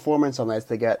Westbrook performance, some nights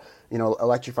they get,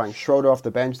 electrifying Schroeder off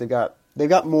the bench, they've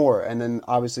got more, and then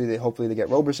obviously hopefully they get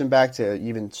Roberson back to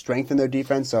even strengthen their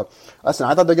defense. So, listen,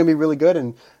 I thought they're going to be really good,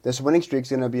 and this winning streak is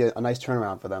going to be a nice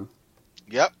turnaround for them.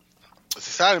 Yep. It's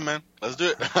exciting, man. Let's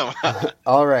do it.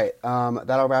 All right.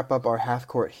 That'll wrap up our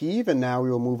half-court heave, and now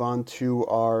we will move on to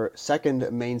our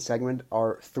second main segment,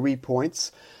 our 3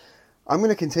 points. I'm going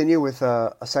to continue with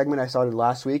a segment I started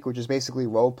last week, which is basically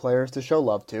role players to show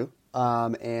love to.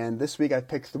 And this week I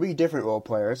picked 3 different role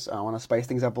players. I want to spice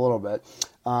things up a little bit.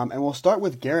 And we'll start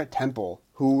with Garrett Temple,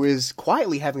 who is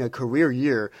quietly having a career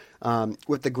year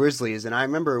with the Grizzlies. And I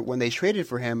remember when they traded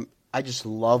for him, I just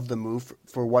loved the move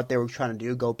for what they were trying to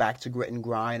do, go back to grit and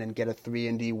grind and get a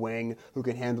 3-and-D wing who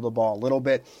can handle the ball a little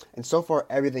bit. And so far,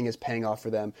 everything is paying off for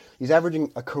them. He's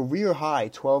averaging a career-high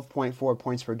 12.4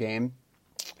 points per game.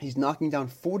 He's knocking down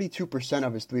 42%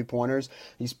 of his three-pointers.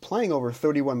 He's playing over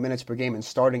 31 minutes per game and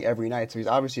starting every night, so he's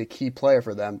obviously a key player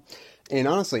for them. And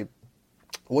honestly,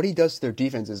 what he does to their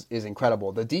defense is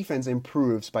incredible. The defense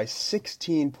improves by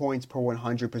 16 points per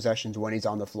 100 possessions when he's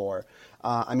on the floor.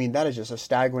 That is just a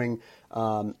staggering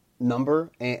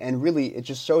number, and really it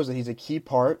just shows that he's a key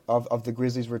part of the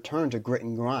Grizzlies' return to grit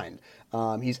and grind.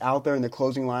 He's out there in the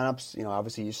closing lineups.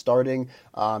 Obviously he's starting.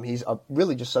 He's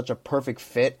really just such a perfect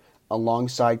fit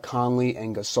alongside Conley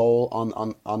and Gasol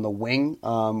on the wing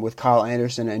with Kyle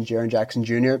Anderson and Jaren Jackson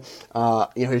Jr.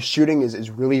 His shooting is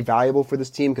really valuable for this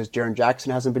team because Jaren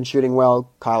Jackson hasn't been shooting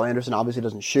well. Kyle Anderson obviously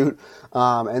doesn't shoot.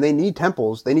 And they need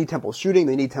Temples. They need Temple's shooting.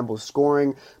 They need Temple's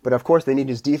scoring. But, of course, they need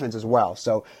his defense as well.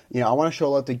 So, I want to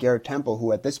show love to Garrett Temple,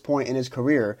 who at this point in his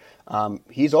career,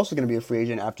 he's also going to be a free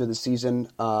agent after the season.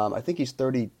 I think he's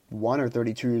 30. 31 or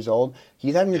 32 years old.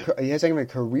 He's having a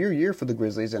career year for the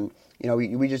Grizzlies, and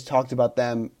we just talked about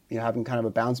them having kind of a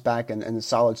bounce back and a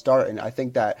solid start. And I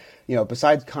think that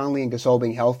besides Conley and Gasol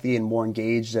being healthy and more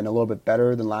engaged and a little bit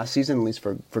better than last season, at least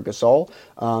for Gasol.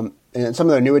 And some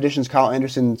of the new additions, Kyle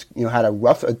Anderson, had a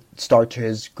rough start to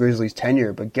his Grizzlies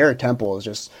tenure, but Garrett Temple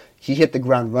he hit the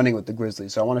ground running with the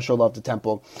Grizzlies. So I want to show love to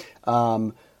Temple.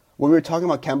 When we were talking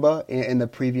about Kemba in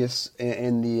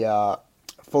the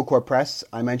full court press,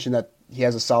 I mentioned that he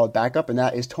has a solid backup, and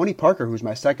that is Tony Parker, who's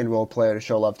my second role player to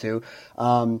show love to,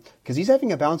 because he's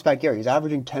having a bounce back year. He's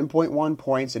averaging 10.1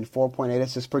 points and 4.8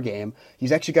 assists per game.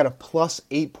 He's actually got a plus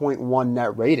 8.1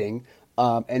 net rating.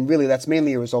 And really, that's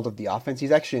mainly a result of the offense.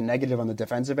 He's actually a negative on the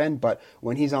defensive end, but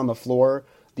when he's on the floor,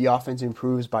 the offense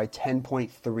improves by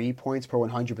 10.3 points per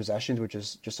 100 possessions, which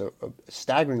is just a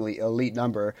staggeringly elite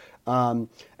number. And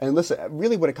listen,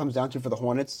 really what it comes down to for the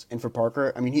Hornets and for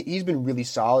Parker, I mean, he's been really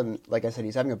solid, and like I said,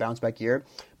 he's having a bounce-back year.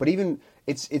 But even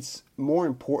it's more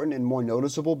important and more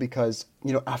noticeable because,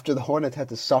 after the Hornets had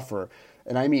to suffer,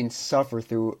 and I mean suffer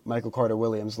through Michael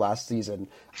Carter-Williams last season.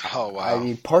 Oh, wow. I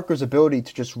mean, Parker's ability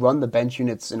to just run the bench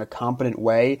units in a competent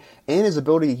way, and his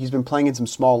ability, he's been playing in some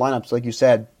small lineups, like you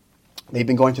said. They've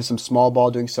been going to some small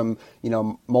ball, doing some,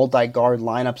 multi-guard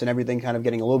lineups and everything, kind of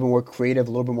getting a little bit more creative,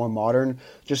 a little bit more modern.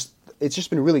 It's just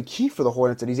been really key for the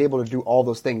Hornets that he's able to do all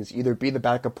those things, either be the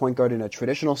backup point guard in a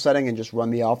traditional setting and just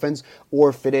run the offense,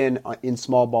 or fit in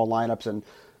small ball lineups. And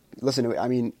listen, I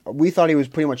mean, we thought he was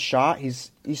pretty much shot.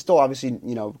 He's still obviously,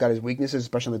 got his weaknesses,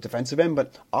 especially on the defensive end,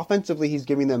 but offensively he's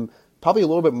giving them probably a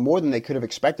little bit more than they could have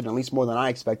expected, at least more than I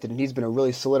expected, and he's been a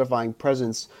really solidifying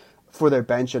presence for their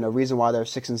bench and a reason why they're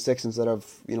 6-6 instead of,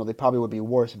 they probably would be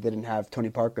worse if they didn't have Tony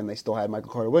Parker and they still had Michael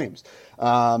Carter-Williams.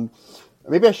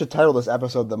 Maybe I should title this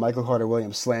episode the Michael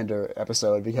Carter-Williams slander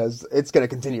episode because it's going to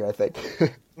continue, I think.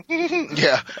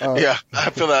 Yeah. I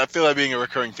feel that being a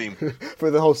recurring theme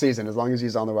for the whole season, as long as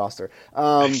he's on the roster.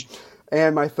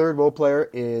 And my third role player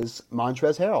is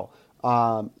Montrezl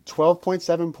Harrell.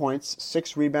 12.7 points,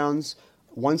 6 rebounds,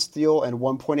 1 steal, and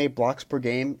 1.8 blocks per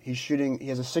game. He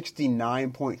has a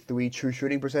 69.3 true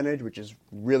shooting percentage, which is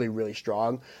really, really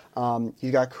strong.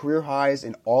 He's got career highs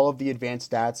in all of the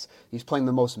advanced stats. He's playing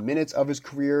the most minutes of his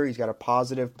career. He's got a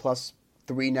positive +3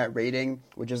 net rating,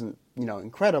 which isn't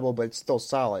incredible, but it's still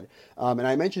solid. And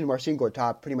I mentioned Marcin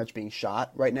Gortat pretty much being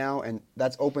shot right now, and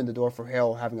that's opened the door for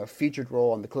Hale having a featured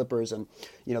role on the Clippers. And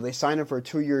they signed him for a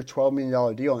 2-year, $12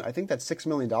 million deal, and I think that $6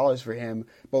 million for him,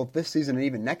 both this season and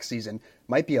even next season,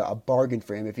 might be a bargain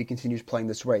for him if he continues playing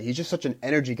this way. He's just such an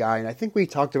energy guy, and I think we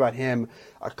talked about him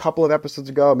a couple of episodes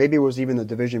ago. Maybe it was even the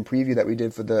division preview that we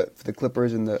did for the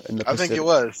Clippers in the I think it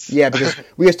was. Yeah, because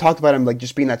we just talked about him like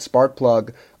just being that spark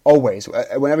plug always.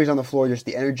 Whenever he's on the floor, just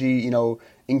the energy,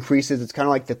 increases. It's kind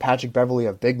of like the Patrick Beverley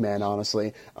of big men,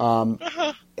 honestly.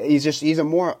 He's a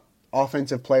more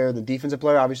offensive player than defensive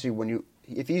player. Obviously,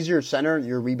 if he's your center,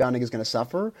 your rebounding is going to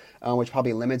suffer, which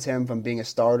probably limits him from being a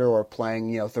starter or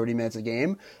playing 30 minutes a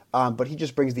game. But he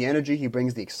just brings the energy, he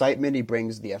brings the excitement, he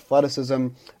brings the athleticism,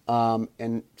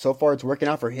 and so far it's working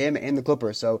out for him and the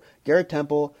Clippers. So Garrett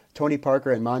Temple, Tony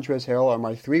Parker, and Montrezl Harrell are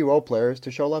my 3 role players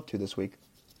to show love to this week.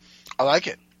 I like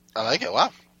it. Wow.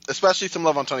 Especially some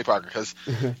love on Tony Parker because,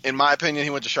 in my opinion,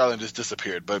 he went to Charlotte and just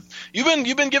disappeared. But you've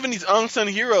been giving these unsung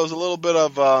heroes a little bit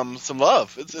of some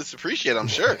love. It's appreciated, I'm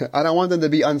sure. I don't want them to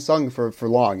be unsung for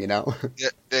long, Yeah,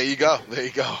 there you go.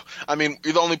 I mean,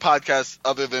 you're the only podcast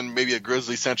other than maybe a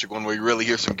Grizzly-centric one where you really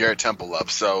hear some Garrett Temple love.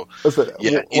 So, listen,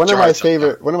 yeah, one of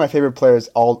my favorite players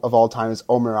of all time is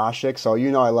Omer Asik. So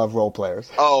I love role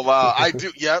players. Oh wow, I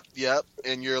do. Yep.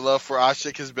 And your love for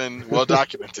Asik has been well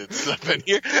documented since I've been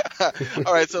here.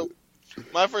 All right, so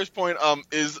my first point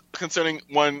is concerning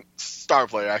one star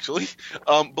player actually,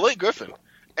 Blake Griffin,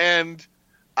 and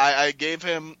I gave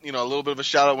him a little bit of a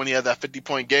shout out when he had that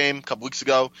 50-point game a couple weeks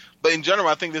ago. But in general,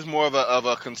 I think there's more of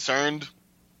a concerned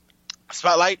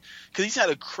spotlight because he's had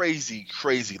a crazy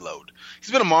load. He's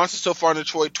been a monster so far in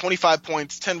Detroit: 25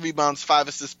 points, 10 rebounds, 5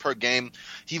 assists per game.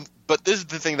 But this is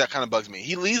the thing that kind of bugs me.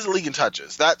 He leads the league in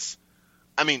touches.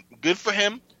 Good for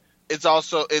him. It's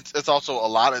also a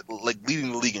lot of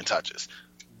leading the league in touches.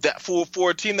 That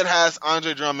for a team that has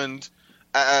Andre Drummond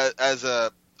as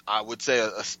I would say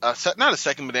not a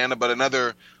second banana, but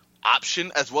another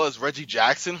option, as well as Reggie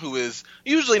Jackson, who is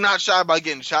usually not shy about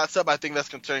getting shots up. I think that's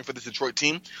concerning for this Detroit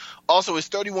team. Also, his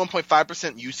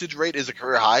 31.5% usage rate is a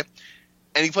career high,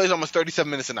 and he plays almost 37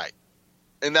 minutes a night,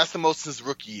 and that's the most since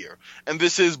rookie year. And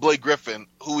this is Blake Griffin,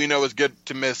 who we know is good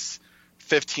to miss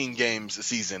 15 games a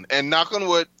season. And knock on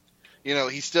wood,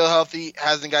 he's still healthy,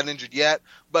 hasn't gotten injured yet.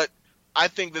 But I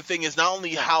think the thing is not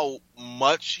only how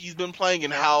much he's been playing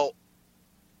and how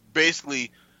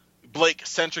basically Blake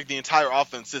centric the entire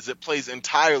offense is. It plays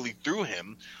entirely through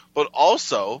him, but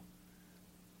also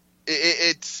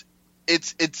it's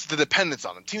the dependence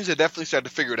on him. Teams have definitely started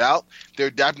to figure it out. They're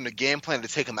adapting a game plan to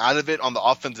take him out of it on the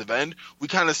offensive end. We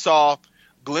kind of saw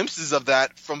glimpses of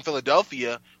that from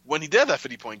Philadelphia when he did that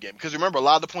 50-point game. Because remember, a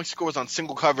lot of the points he scored was on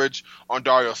single coverage on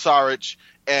Dario Saric,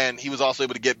 and he was also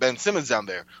able to get Ben Simmons down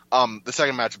there, the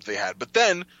second matchup they had. But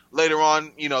then later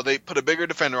on, they put a bigger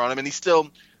defender on him,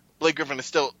 and Blake Griffin is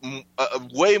still a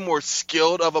way more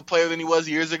skilled of a player than he was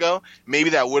years ago.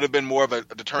 Maybe that would have been more of a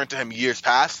deterrent to him years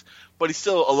past, but he's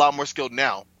still a lot more skilled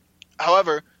now.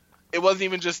 However, it wasn't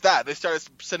even just that. They started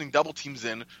sending double teams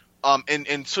in,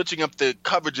 and switching up the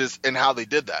coverages and how they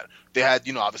did that. They had,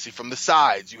 obviously from the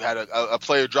sides, you had a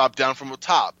player drop down from the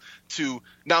top to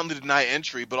not only deny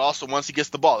entry, but also once he gets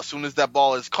the ball, as soon as that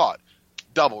ball is caught,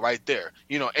 double right there.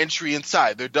 Entry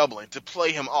inside, they're doubling to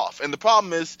play him off. And the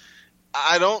problem is,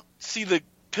 I don't see the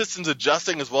Pistons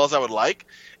adjusting as well as I would like,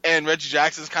 and Reggie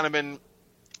Jackson's kind of been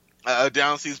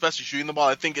down season, especially shooting the ball.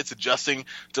 I think it's adjusting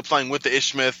to playing with the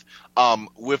Ish Smith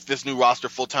with this new roster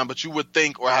full time. But you would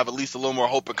think, or have at least a little more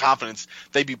hope and confidence,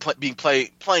 they'd be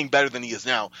playing better than he is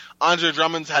now. Andre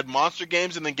Drummond's had monster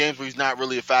games and then games where he's not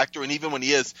really a factor. And even when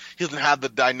he is, he doesn't have the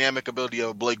dynamic ability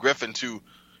of Blake Griffin to,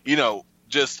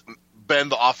 just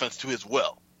bend the offense to his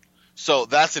will. So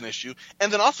that's an issue.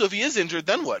 And then also, if he is injured,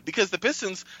 then what? Because the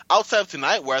Pistons, outside of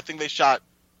tonight, where I think they shot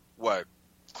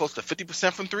close to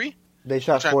 50% from three. They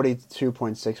shot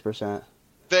 42.6%.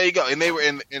 There you go. And they were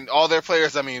in all their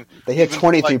players, they hit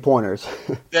 23 pointers.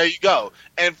 There you go.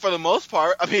 And for the most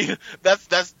part,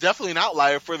 that's definitely an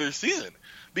outlier for their season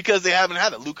because they haven't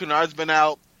had it. Luke Kennard's been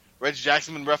out. Reggie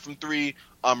Jackson's been rough from three.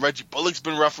 Reggie Bullock's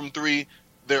been rough from three.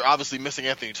 They're obviously missing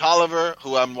Anthony Tolliver,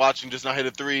 who I'm watching just now hit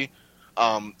a three.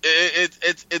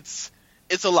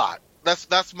 It's a lot.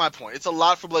 That's my point. It's a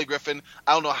lot for Blake Griffin.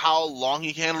 I don't know how long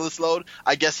he can handle this load.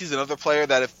 I guess he's another player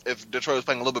that if Detroit was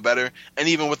playing a little bit better, and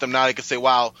even with them now, they could say,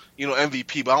 wow,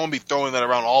 MVP, but I won't be throwing that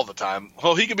around all the time.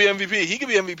 Well, he could be MVP. He could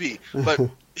be MVP. But,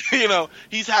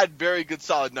 he's had very good,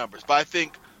 solid numbers. But I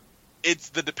think it's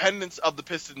the dependence of the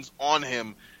Pistons on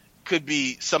him could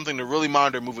be something to really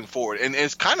monitor moving forward. And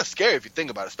it's kind of scary if you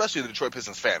think about it, especially the Detroit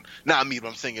Pistons fan. Not me, but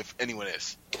I'm saying if anyone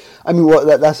is.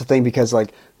 That's the thing, because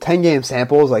 10-game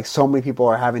samples, so many people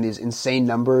are having these insane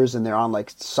numbers and they're on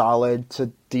solid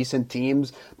to decent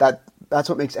teams. That's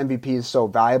what makes MVPs so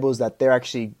valuable, is that they're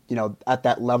actually, at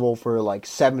that level for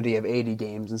 70 of 80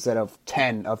 games instead of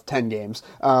 10 of 10 games,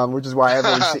 which is why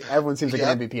everyone seems like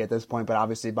an MVP at this point. But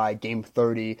obviously by game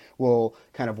 30, we'll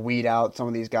kind of weed out some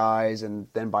of these guys, and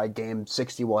then by game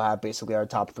 60, we'll have basically our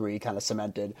top three kind of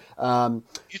cemented. You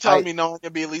telling me no one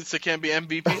can be elite, so can't be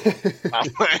MVP?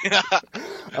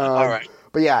 All right.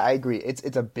 But yeah, I agree.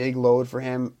 It's a big load for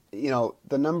him.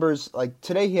 The numbers,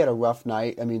 today he had a rough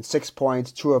night. 6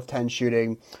 points, 2 of 10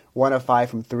 shooting, 1 of 5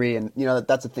 from 3. And,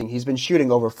 that's the thing. He's been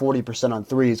shooting over 40% on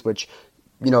threes, which,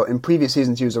 in previous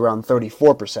seasons he was around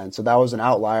 34%. So that was an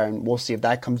outlier, and we'll see if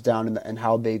that comes down and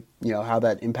how they, how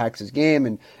that impacts his game.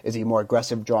 And is he more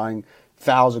aggressive drawing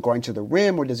fouls or going to the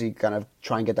rim, or does he kind of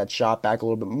try and get that shot back a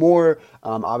little bit more?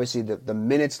 Obviously, the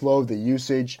minutes load, the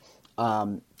usage,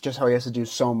 just how he has to do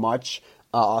so much.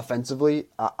 Offensively,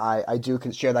 I do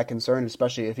share that concern,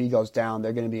 especially if he goes down,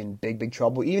 they're going to be in big, big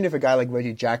trouble. Even if a guy like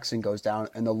Reggie Jackson goes down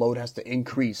and the load has to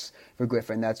increase for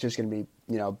Griffin, that's just going to be,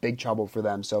 big trouble for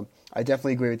them. So I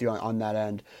definitely agree with you on that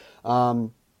end.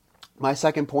 My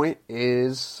second point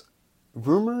is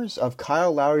rumors of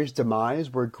Kyle Lowry's demise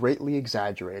were greatly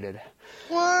exaggerated.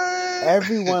 What?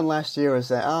 Everyone last year was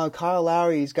saying, oh, Kyle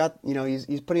Lowry, he's got,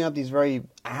 he's putting up these very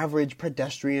average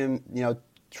pedestrian,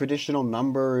 traditional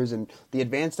numbers, and the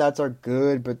advanced stats are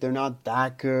good, but they're not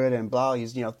that good, and blah,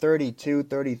 he's, 32,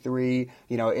 33,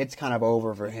 it's kind of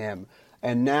over for him.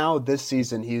 And now this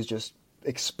season, he's just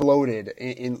exploded,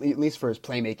 in at least for his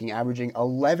playmaking, averaging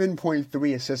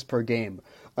 11.3 assists per game.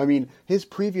 His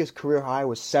previous career high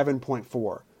was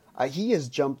 7.4. He has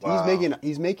jumped. Wow.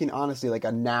 He's making honestly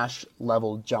a Nash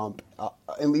level jump,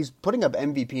 at least putting up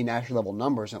MVP Nash level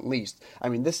numbers at least.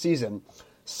 This season,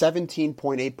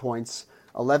 17.8 points,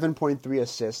 11.3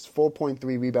 assists, 4.3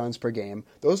 rebounds per game.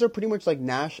 Those are pretty much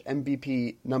Nash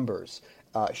MVP numbers.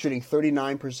 Shooting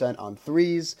 39% on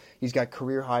threes. He's got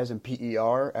career highs in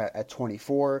PER at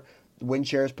 24. Win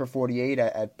shares per 48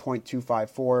 at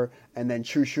 .254. And then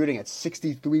true shooting at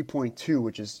 63.2,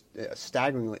 which is a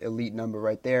staggeringly elite number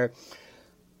right there.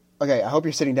 Okay, I hope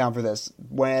you're sitting down for this.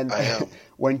 When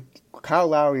Kyle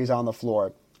Lowry is on the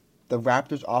floor, the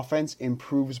Raptors offense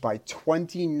improves by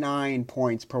 29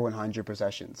 points per 100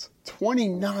 possessions.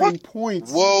 29 What?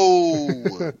 points.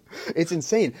 Whoa. It's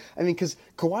insane. I mean, because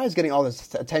Kawhi is getting all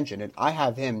this attention, and I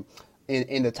have him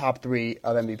in the top 3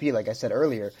 of MVP, like I said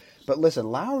earlier. But listen,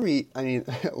 Lowry, I mean,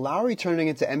 Lowry turning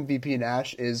into MVP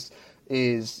Nash is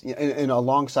and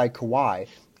alongside Kawhi,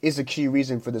 is a key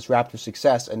reason for this Raptors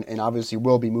success, and obviously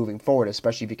will be moving forward,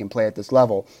 especially if he can play at this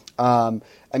level. I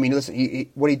mean, listen,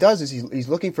 what he does is he's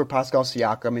looking for Pascal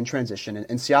Siakam in transition,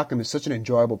 and Siakam is such an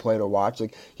enjoyable player to watch.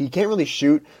 Like, he can't really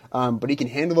shoot, but he can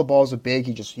handle the ball as a big.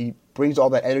 He brings all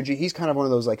that energy. He's kind of one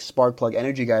of those like spark plug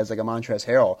energy guys, like a Montrezl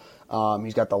Harrell.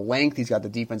 He's got the length, he's got the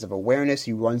defensive awareness,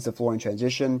 he runs the floor in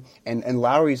transition, and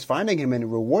Lowry's finding him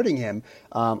and rewarding him.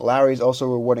 Lowry's also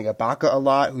rewarding Ibaka a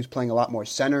lot, who's playing a lot more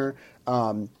center.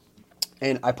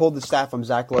 And I pulled the stat from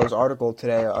Zach Lowe's article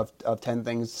today of 10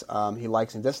 things he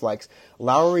likes and dislikes.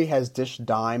 Lowry has dished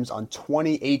dimes on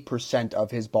 28% of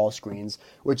his ball screens,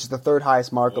 which is the 3rd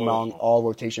highest mark among all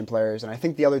rotation players. And I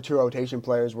think the other 2 rotation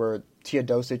players were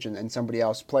Teodosic and somebody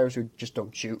else, players who just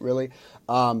don't shoot, really.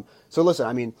 So listen,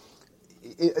 I mean,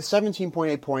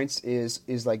 17.8 points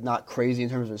is like not crazy in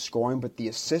terms of scoring, but the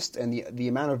assist and the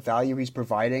amount of value he's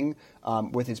providing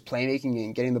with his playmaking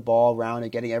and getting the ball around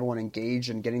and getting everyone engaged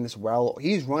and getting this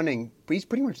he's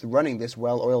pretty much running this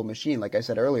well-oiled machine, like I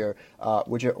said earlier,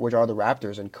 which are the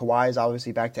Raptors. And Kawhi is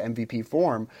obviously back to MVP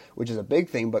form, which is a big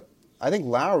thing, but I think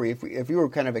Lowry, if we were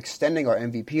kind of extending our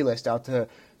MVP list out to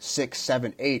 6,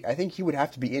 7, 8, I think he would have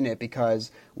to be in it,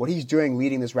 because what he's doing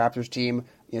leading this Raptors team,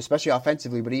 especially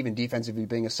offensively, but even defensively,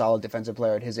 being a solid defensive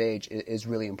player at his age is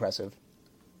really impressive.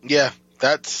 Yeah,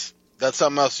 that's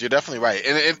something else. You're definitely right.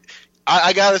 And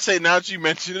I got to say, now that you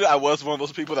mentioned it, I was one of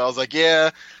those people that was like,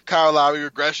 yeah, Kyle Lowry,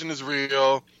 regression is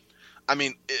real. I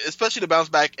mean, especially to bounce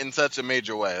back in such a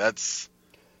major way.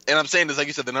 And I'm saying this, like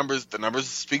you said, the numbers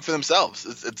speak for themselves.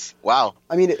 It's wow.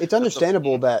 I mean, it's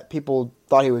understandable that people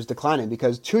thought he was declining,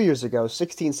 because 2 years ago,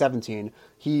 16-17,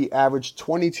 he averaged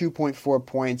 22.4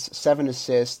 points, 7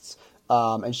 assists,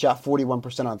 and shot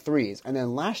 41% on threes. And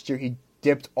then last year, he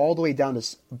dipped all the way down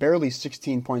to barely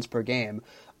 16 points per game.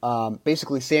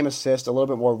 Basically, same assist, a little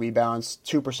bit more rebounds,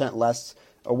 2% less,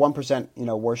 or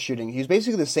 1% worse shooting. He's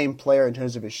basically the same player in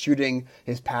terms of his shooting,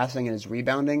 his passing, and his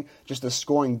rebounding. Just the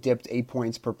scoring dipped 8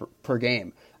 points per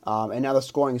game. And now the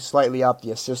scoring is slightly up.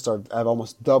 The assists have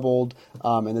almost doubled,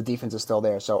 and the defense is still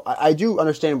there. So I do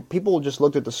understand people just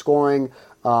looked at the scoring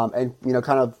and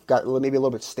kind of got maybe a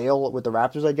little bit stale with the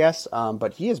Raptors, I guess.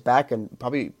 But he is back and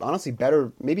probably honestly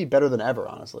maybe better than ever,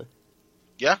 honestly.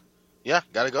 Yeah,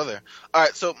 got to go there. All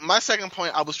right, so my second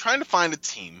point, I was trying to find a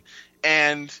team,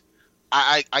 and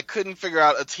I couldn't figure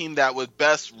out a team that would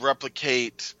best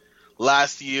replicate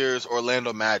last year's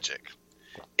Orlando Magic.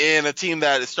 In a team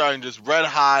that is starting just red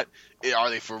hot, are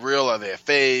they for real? Are they a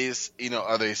phase?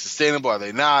 Are they sustainable? Are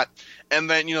they not? And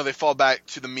then, they fall back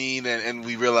to the mean, and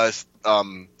we realize,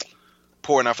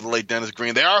 pouring out for the late Dennis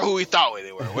Green, they are who we thought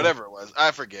they were, whatever it was.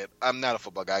 I forget. I'm not a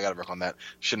football guy. I got to work on that.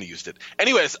 Shouldn't have used it.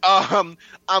 Anyways, I'm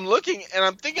looking, and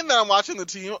I'm thinking that I'm watching the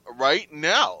team right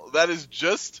now. That is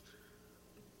just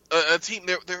a team.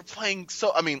 They're playing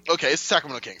so. I mean, okay, it's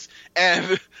Sacramento Kings,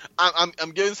 and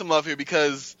I'm giving some love here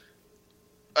because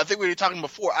I think we were talking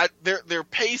before. Their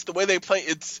pace, the way they play,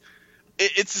 it's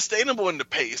sustainable in the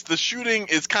pace. The shooting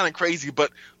is kind of crazy,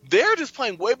 but they're just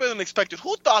playing way better than expected.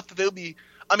 Who thought that they'll be?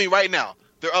 I mean, right now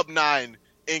they're up 9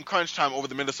 in crunch time over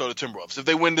the Minnesota Timberwolves. If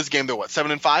they win this game, they're what,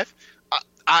 7-5?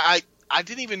 I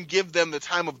didn't even give them the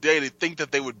time of day to think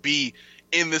that they would be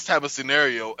in this type of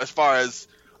scenario as far as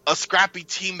a scrappy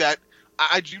team that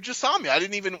you just saw me. I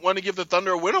didn't even want to give the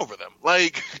Thunder a win over them.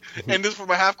 Like, and this for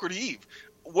my half court eve.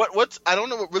 I don't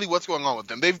know what's going on with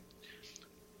them. They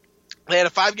had a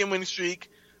 5-game winning streak.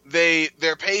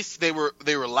 Their pace, they were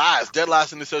dead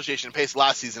last in the association pace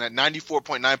last season at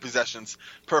 94.9 possessions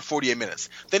per 48 minutes.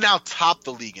 They now top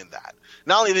the league in that.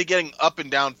 Not only are they getting up and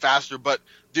down faster, but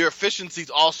their efficiency is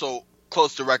also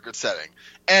close to record setting.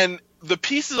 And the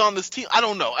pieces on this team, I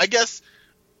don't know. I guess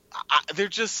they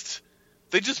just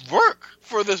work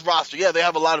for this roster. Yeah, they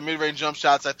have a lot of mid-range jump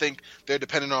shots. I think they're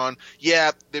dependent on.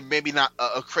 Yeah, they're maybe not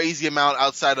a crazy amount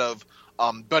outside of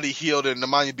Buddy Hield and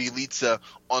Nemanja Bjelica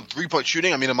on three-point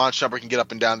shooting. I mean, Amon Shumpert can get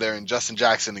up and down there, and Justin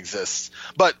Jackson exists.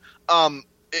 But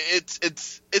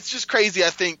it's just crazy, I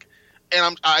think.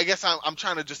 And I guess I'm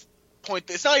trying to just point.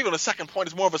 It's not even a second point.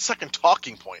 It's more of a second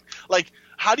talking point. Like,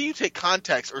 how do you take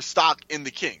context or stock in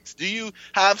the Kings? Do you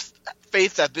have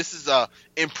faith that this is a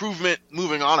improvement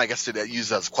moving on? I guess to use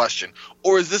that as a question,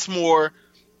 or is this more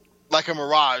like a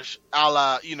mirage, a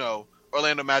la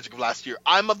Orlando Magic of last year?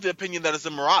 I'm of the opinion that it's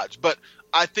a mirage, but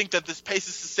I think that this pace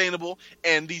is sustainable,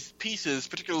 and these pieces,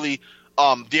 particularly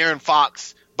De'Aaron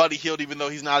Fox, Buddy Hield, even though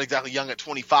he's not exactly young at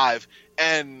 25,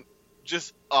 and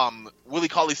just Willie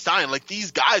Cauley-Stein, like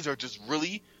these guys are just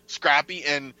really scrappy,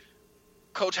 and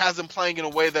coach has them playing in a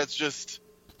way that's just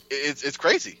it's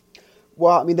crazy.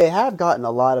 Well, I mean, they have gotten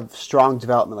a lot of strong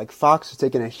development. Like Fox has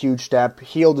taken a huge step.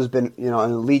 Hield has been,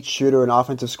 an elite shooter, an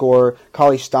offensive scorer.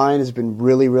 Cauley-Stein has been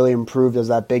really, really improved as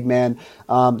that big man.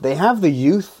 They have the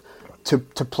youth to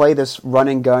play this run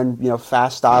and gun,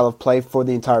 fast style of play for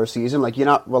the entire season. Like, you're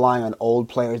not relying on old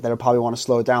players that probably want to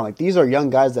slow it down. Like, these are young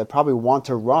guys that probably want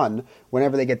to run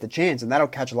whenever they get the chance, and that'll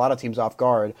catch a lot of teams off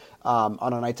guard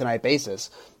on a night-to-night basis.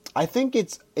 I think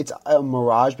it's a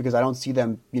mirage because I don't see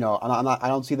them, I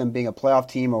don't see them being a playoff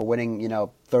team or winning,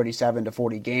 37 to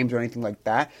 40 games or anything like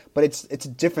that. But it's a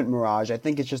different mirage. I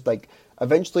think it's just like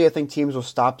eventually I think teams will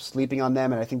stop sleeping on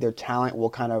them, and I think their talent will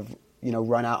kind of,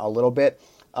 run out a little bit.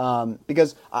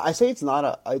 Because I say it's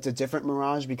a different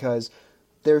mirage because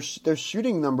their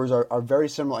shooting numbers are very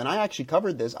similar. And I actually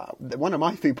covered this. One of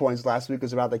my 3 points last week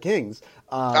was about the Kings.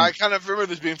 I kind of remember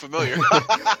this being familiar.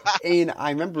 And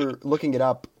I remember looking it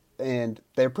up, and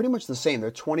they're pretty much the same.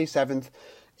 They're 27th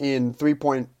in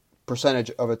 3-point percentage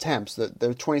of attempts. They're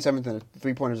 27th in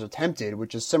 3-pointers attempted,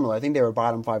 which is similar. I think they were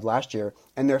bottom 5 last year.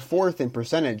 And they're 4th in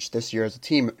percentage this year as a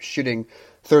team, shooting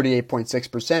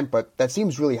 38.6%, but that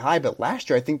seems really high. But last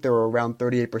year, I think they were around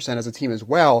 38% as a team as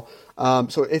well.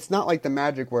 So it's not like the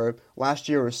Magic where last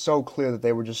year was so clear that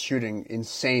they were just shooting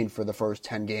insane for the first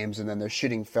 10 games, and then their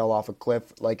shooting fell off a cliff.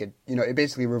 Like it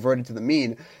basically reverted to the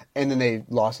mean, and then they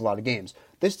lost a lot of games.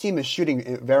 This team is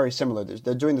shooting very similar.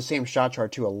 They're doing the same shot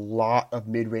chart too. A lot of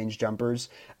mid-range jumpers.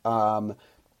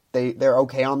 They're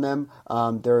okay on them.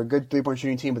 They're a good 3-point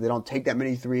shooting team, but they don't take that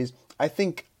many threes. I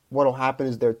think what'll happen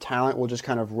is their talent will just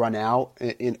kind of run out,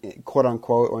 in quote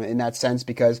unquote, or in that sense,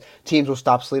 because teams will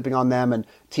stop sleeping on them, and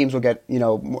teams will get,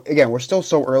 again, we're still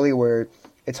so early where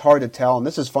it's hard to tell. And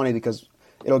this is funny because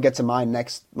it'll get to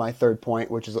my third point,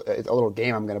 which is a little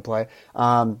game I'm going to play.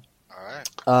 All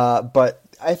right. But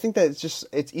I think that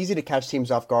it's easy to catch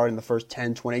teams off guard in the first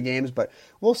 10, 20 games, but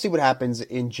we'll see what happens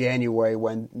in January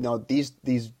when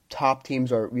these top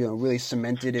teams are really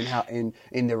cemented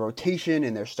in their rotation,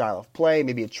 in their style of play.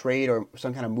 Maybe a trade or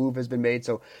some kind of move has been made.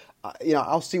 So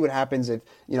I'll see what happens if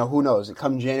who knows.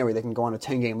 Come January, they can go on a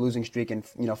 10-game losing streak and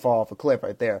fall off a cliff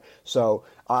right there. So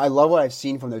I love what I've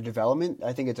seen from their development.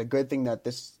 I think it's a good thing that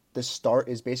this start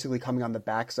is basically coming on the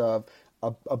backs of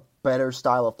a better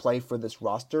style of play for this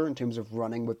roster in terms of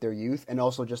running with their youth, and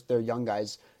also just their young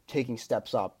guys taking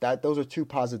steps up. Those are two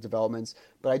positive developments,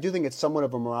 but I do think it's somewhat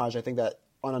of a mirage. I think that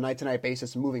on a night-to-night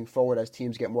basis, moving forward as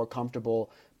teams get more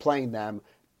comfortable playing them,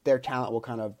 their talent will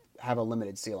kind of have a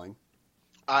limited ceiling.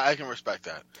 I can respect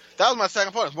that. That was my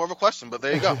second point. It's more of a question, but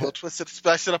there you go. We'll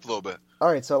spice it up a little bit.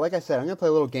 All right, so like I said, I'm going to play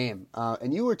a little game.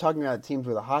 And you were talking about teams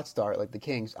with a hot start, like the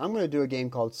Kings. I'm going to do a game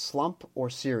called Slump or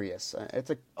Serious.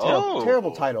 It's a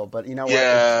terrible title, but you know what?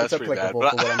 Yeah, it's applicable for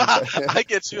what I'm going to say. I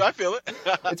get you. I feel it.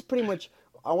 It's pretty much,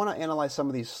 I want to analyze some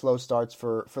of these slow starts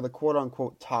for the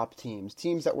quote-unquote top teams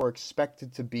that were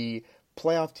expected to be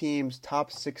playoff teams,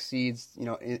 top 6 seeds,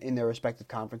 in their respective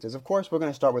conferences. Of course, we're going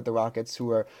to start with the Rockets,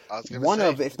 who are one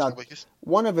of, if not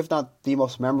the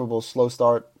most memorable slow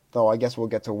start. Though I guess we'll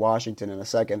get to Washington in a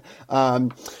second.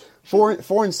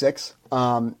 4-6,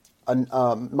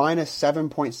 minus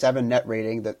 7.7 net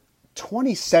rating, the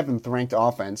 27th ranked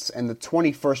offense, and the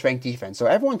 21st ranked defense. So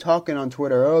everyone talking on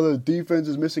Twitter, the defense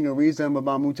is missing Ariza and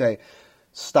Mbah a Moute.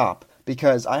 Stop,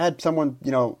 because I had someone,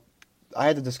 I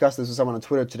had to discuss this with someone on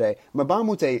Twitter today. Mbah a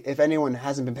Moute, if anyone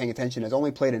hasn't been paying attention, has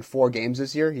only played in 4 games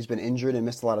this year. He's been injured and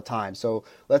missed a lot of time. So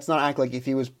let's not act like if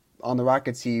he was on the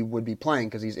Rockets he would be playing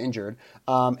because he's injured.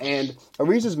 And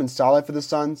Ariza's been solid for the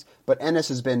Suns, but Ennis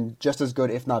has been just as good,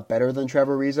 if not better, than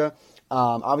Trevor Ariza.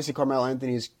 Obviously, Carmelo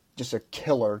Anthony is just a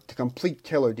killer, the complete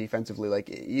killer defensively. Like,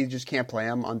 you just can't play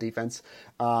him on defense.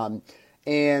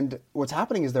 And what's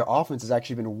happening is their offense has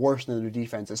actually been worse than their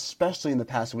defense, especially in the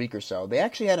past week or so. They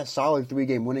actually had a solid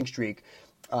 3-game winning streak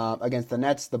against the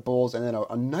Nets, the Bulls, and then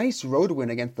a nice road win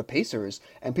against the Pacers.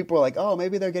 And people were like, oh,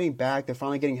 maybe they're getting back. They're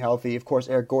finally getting healthy. Of course,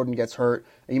 Eric Gordon gets hurt.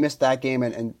 He missed that game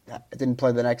and didn't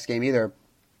play the next game either.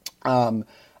 And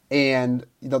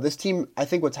this team, I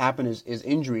think what's happened is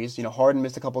injuries. Harden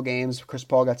missed a couple games. Chris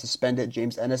Paul got suspended.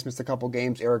 James Ennis missed a couple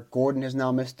games. Eric Gordon has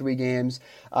now missed 3 games.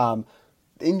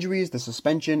 Injuries, the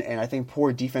suspension, and I think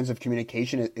poor defensive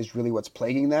communication is really what's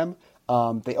plaguing them.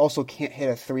 They also can't hit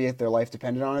a 3 if their life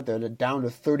depended on it. They're down to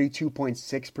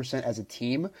 32.6% as a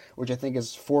team, which I think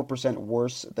is 4%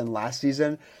 worse than last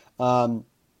season.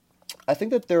 I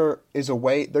think that there is a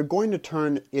way they're going to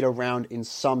turn it around in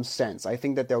some sense. I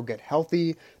think that they'll get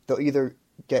healthy. They'll either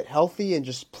get healthy and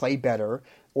just play better,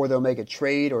 or they'll make a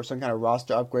trade or some kind of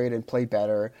roster upgrade and play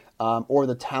better, or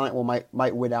the talent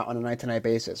might win out on a night-to-night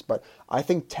basis. But I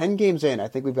think 10 games in, I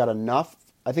think we've got enough.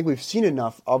 I think we've seen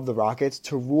enough of the Rockets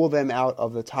to rule them out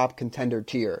of the top contender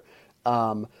tier.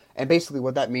 And basically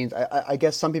what that means, I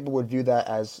guess some people would view that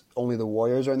as only the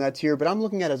Warriors are in that tier, but I'm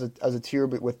looking at it as a tier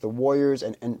with the Warriors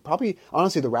and probably,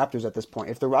 honestly, the Raptors at this point.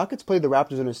 If the Rockets played the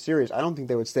Raptors in a series, I don't think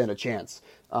they would stand a chance.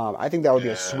 I think that would be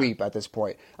a sweep at this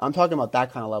point. I'm talking about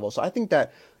that kind of level. So I think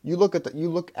that you look at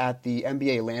the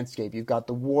NBA landscape. You've got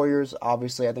the Warriors,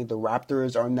 obviously. I think the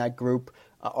Raptors are in that group.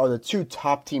 Are the two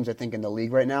top teams, I think, in the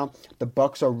league right now. The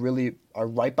Bucks are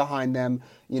right behind them.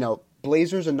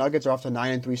 Blazers and Nuggets are off to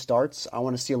 9-3 starts. I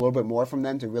want to see a little bit more from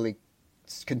them to really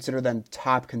consider them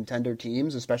top contender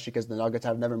teams, especially because the Nuggets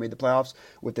have never made the playoffs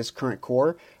with this current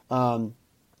core.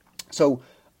 So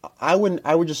I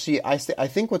would just see. I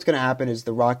think what's going to happen is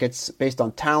the Rockets, based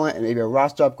on talent and maybe a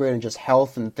roster upgrade and just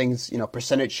health and things,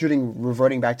 percentage shooting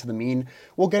reverting back to the mean,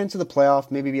 will get into the playoff,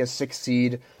 maybe be a 6th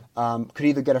seed. Could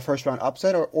either get a first-round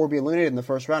upset or be eliminated in the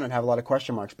first round and have a lot of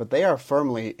question marks. But they are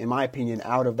firmly, in my opinion,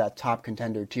 out of that top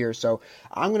contender tier. So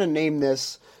I'm going to name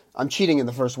this, I'm cheating in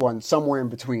the first one, somewhere in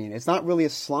between. It's not really a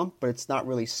slump, but it's not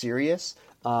really serious.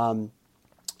 By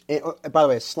the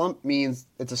way, a slump means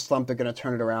it's a slump they're going to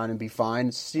turn it around and be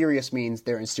fine. Serious means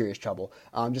they're in serious trouble,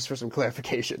 just for some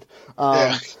clarification.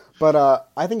 But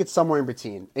I think it's somewhere in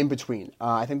between.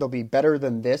 I think they'll be better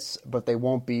than this, but they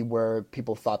won't be where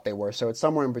people thought they were. So it's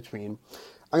somewhere in between.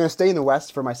 I'm going to stay in the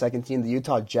West for my second team. The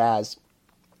Utah Jazz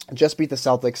just beat the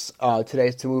Celtics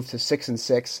today to move to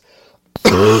 6-6.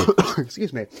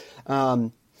 Excuse me.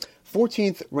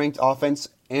 14th ranked offense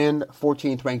and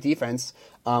 14th ranked defense.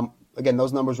 Again,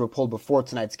 those numbers were pulled before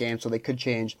tonight's game, so they could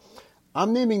change.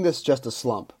 I'm naming this just a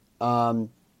slump.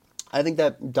 I think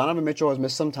that Donovan Mitchell has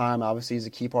missed some time. Obviously, he's a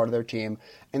key part of their team,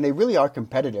 and they really are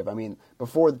competitive. I mean,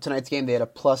 before tonight's game, they had a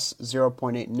plus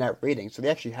 0.8 net rating, so they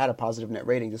actually had a positive net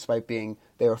rating despite they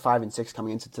were 5-6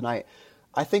 coming into tonight.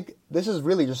 I think this is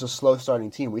really just a slow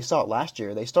starting team. We saw it last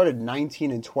year. They started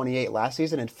 19-28 last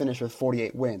season and finished with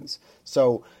 48 wins.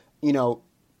 So,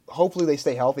 hopefully they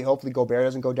stay healthy. Hopefully Gobert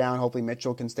doesn't go down. Hopefully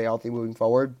Mitchell can stay healthy moving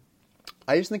forward.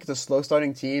 I just think it's a slow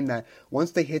starting team that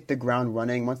once they hit the ground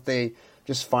running, once they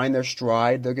just find their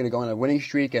stride, they're going to go on a winning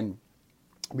streak and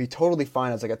be totally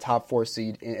fine as like a top 4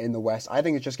 seed in the West. I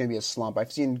think it's just going to be a slump.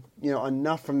 I've seen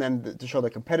enough from them to show they're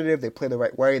competitive. They play the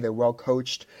right way. They're well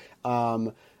coached.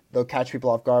 They'll catch people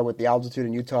off guard with the altitude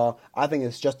in Utah. I think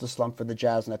it's just a slump for the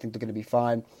Jazz, and I think they're going to be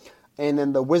fine. And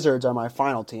then the Wizards are my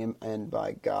final team, and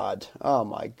by God, oh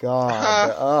my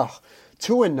God,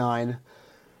 2-9,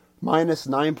 minus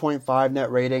 9.5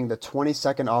 net rating, the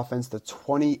 22nd offense, the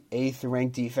 28th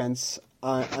ranked defense.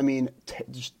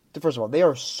 First of all, they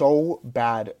are so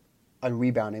bad on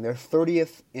rebounding. They're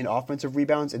 30th in offensive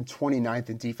rebounds and 29th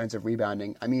in defensive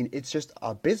rebounding. I mean, it's just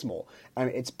abysmal. I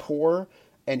mean, it's poor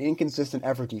and inconsistent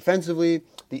effort defensively.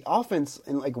 The offense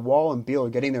and Wall and Beal are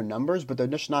getting their numbers, but they're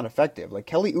just not effective.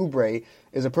 Kelly Oubre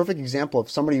is a perfect example of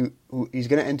somebody who he's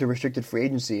going to enter restricted free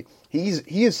agency. He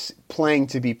is playing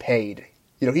to be paid.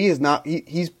 He is not.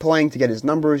 He's playing to get his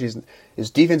numbers.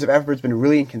 His defensive effort's been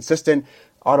really inconsistent.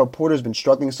 Otto Porter's been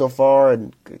struggling so far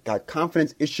and got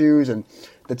confidence issues, and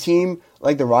the team,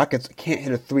 like the Rockets, can't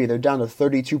hit a 3. They're down to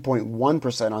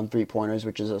 32.1% on 3-pointers,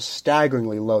 which is a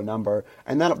staggeringly low number,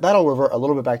 and that'll revert a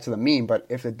little bit back to the mean, but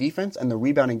if the defense and the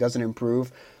rebounding doesn't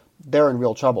improve, they're in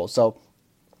real trouble. So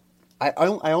I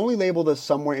only label this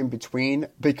somewhere in between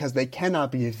because they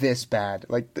cannot be this bad.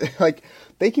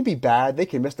 They can be bad, they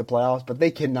can miss the playoffs, but they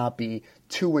cannot be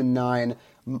 2-9,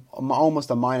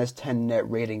 almost a minus 10 net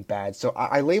rating bad. So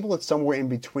I label it somewhere in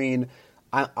between.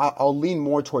 I'll lean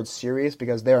more towards serious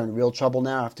because they're in real trouble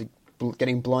now after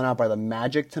getting blown out by the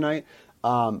Magic tonight.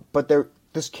 But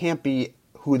this can't be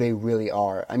who they really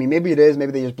are. I mean, maybe it is.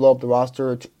 Maybe they just blow up the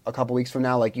roster a couple weeks from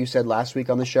now, like you said last week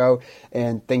on the show,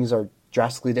 and things are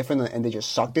drastically different and they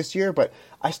just suck this year. But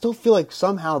I still feel like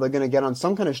somehow they're going to get on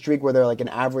some kind of streak where they're like an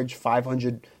average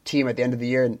 500 team at the end of the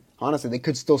year. And honestly, they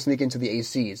could still sneak into the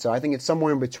AC. So I think it's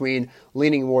somewhere in between,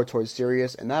 leaning more towards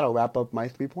serious. And that'll wrap up my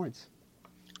 3 points.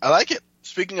 I like it.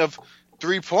 Speaking of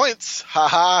 3 points,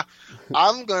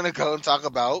 I'm going to go and talk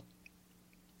about,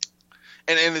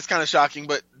 and it's kind of shocking,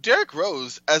 but Derrick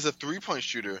Rose as a 3-point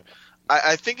shooter,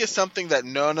 I think is something that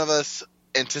none of us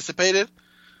anticipated.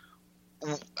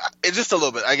 It's just a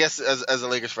little bit. I guess as a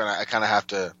Lakers fan, I kind of have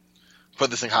to put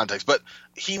this in context. But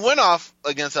he went off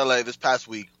against LA this past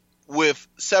week with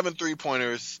 7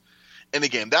 3-pointers in a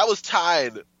game. That was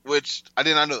tied, which I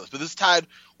did not know this, but this is tied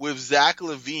with Zach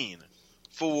LaVine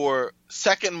for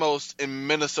second most in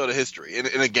Minnesota history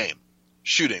in a game,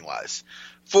 shooting wise.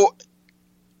 For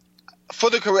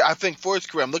the career, I think for his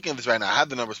career, I'm looking at this right now. I have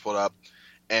the numbers pulled up,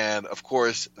 and of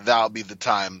course that'll be the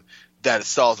time that it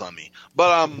stalls on me.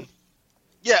 But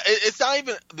yeah, it's not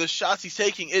even the shots he's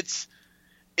taking; it's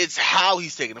how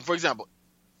he's taking them. For example,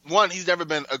 one, he's never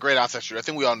been a great outside shooter. I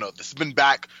think we all know this. He's been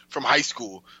back from high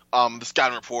school. The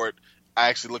scouting report, I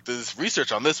actually looked at this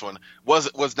research on this one,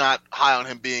 was not high on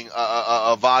him being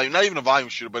a volume, not even a volume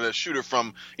shooter, but a shooter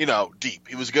from, deep.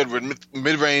 He was good with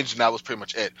mid-range, and that was pretty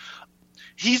much it.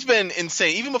 He's been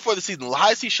insane. Even before the season, the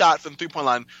highest he shot from the three-point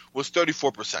line was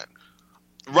 34%.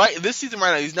 Right, this season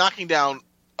right now, he's knocking down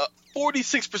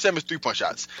 46% of his three-point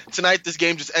shots. Tonight, this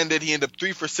game just ended. He ended up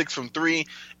 3 for 6 from 3.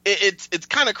 It's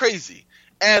kind of crazy.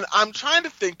 And I'm trying to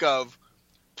think of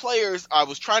players. I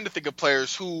was trying to think of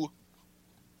players who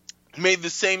made the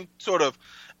same sort of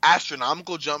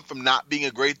astronomical jump from not being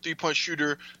a great three-point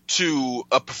shooter to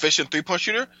a proficient three-point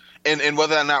shooter, and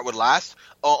whether or not it would last.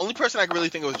 Only person I could really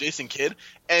think of was Jason Kidd,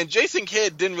 and Jason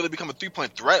Kidd didn't really become a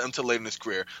three-point threat until late in his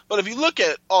career. But if you look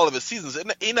at all of his seasons,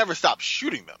 he never stopped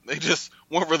shooting them. They just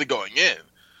weren't really going in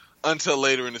until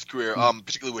later in his career,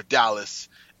 particularly with Dallas,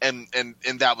 and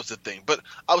that was the thing. But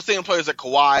I was thinking players like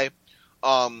Kawhi.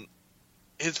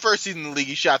 His first season in the league,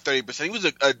 he shot 30%. He was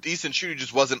a decent shooter,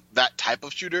 just wasn't that type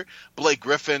of shooter. Blake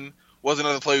Griffin was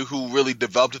another player who really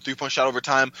developed a three-point shot over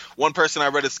time. One person I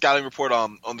read a scouting report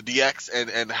on the DX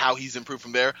and how he's improved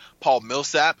from there, Paul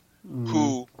Millsap,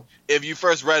 who, if you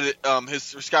first read it, his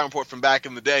scouting report from back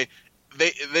in the day,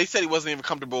 they said he wasn't even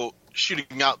comfortable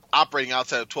operating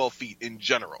outside of 12 feet in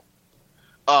general,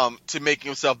 to making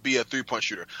himself be a three-point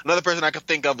shooter. Another person I could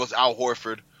think of was Al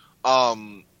Horford,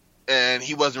 and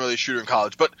he wasn't really a shooter in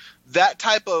college. But that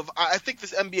type of – I think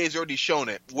this NBA has already shown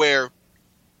it, where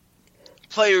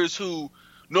players who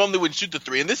normally wouldn't shoot the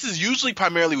three, and this is usually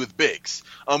primarily with bigs.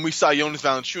 We saw Jonas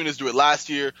Valanciunas do it last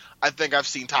year. I think I've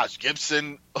seen Taj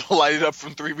Gibson light it up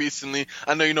from three recently.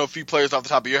 I know you know a few players off the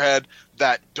top of your head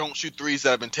that don't shoot threes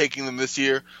that have been taking them this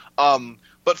year.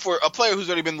 But for a player who's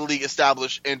already been in the league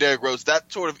established, and Derrick Rose,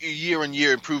 that sort of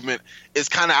year-on-year improvement is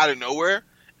kind of out of nowhere.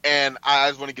 And I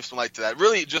just want to give some light to that.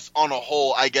 Really, just on a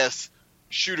whole, I guess,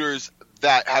 shooters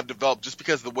that have developed just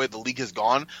because of the way the league has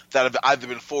gone, that have either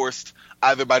been forced,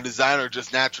 either by design or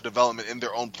just natural development in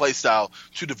their own play style,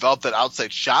 to develop that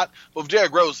outside shot. But with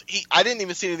Derrick Rose, I didn't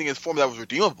even see anything in his form that was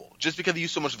redeemable, just because he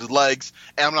used so much of his legs.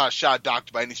 And I'm not a shot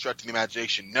doctor by any stretch of the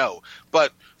imagination, no.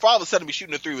 But for all of a sudden to be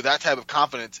shooting a three with that type of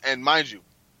confidence, and mind you,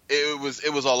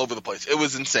 it was all over the place. It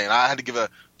was insane. I had to give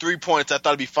 3 points. I thought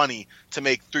it'd be funny to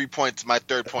make 3 points my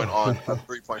third point on a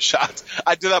 3-point shot.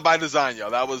 I did that by design, yo.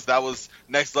 That was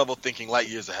next level thinking, light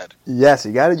years ahead. Yes,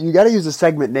 you gotta use the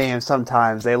segment names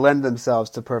sometimes. They lend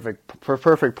themselves to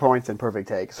perfect points and perfect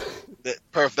takes.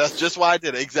 Perfect. That's just why I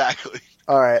did it. Exactly.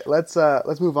 All right, let's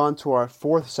move on to our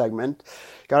fourth segment.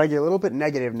 Gotta get a little bit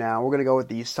negative now. We're gonna go with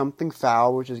the something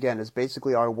foul, which is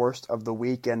basically our worst of the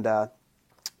week. And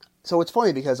so it's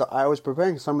funny because I was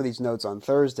preparing some of these notes on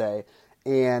Thursday,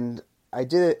 and I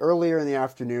did it earlier in the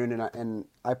afternoon, and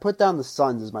I put down the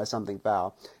Suns as my something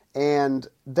foul. And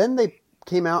then they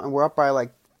came out and were up by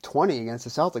like 20 against the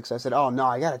Celtics. I said, oh no,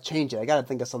 I gotta change it. I gotta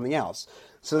think of something else.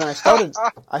 So then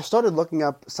I started looking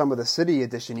up some of the City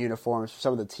Edition uniforms for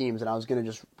some of the teams, and I was going to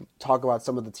just talk about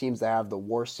some of the teams that have the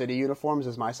worst City uniforms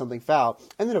as my something foul.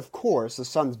 And then, of course, the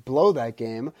Suns blow that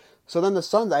game. So then the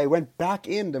Suns, I went back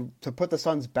in to put the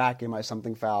Suns back in my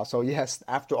something foul. So yes,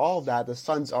 after all of that, the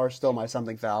Suns are still my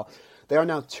something foul. They are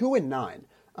now 2-9.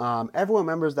 Everyone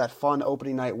remembers that fun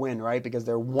opening night win, right? Because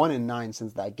they're 1-9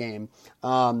 since that game.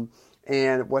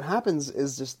 And what happens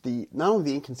is just not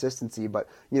only the inconsistency, but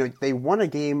they won a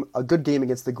good game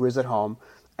against the Grizz at home,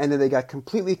 and then they got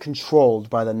completely controlled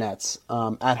by the Nets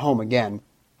at home again.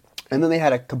 And then they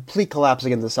had a complete collapse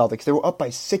against the Celtics. They were up by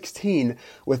 16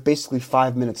 with basically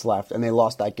 5 minutes left, and they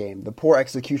lost that game. The poor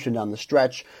execution down the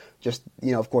stretch, just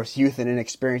of course, youth and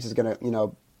inexperience is going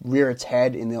to rear its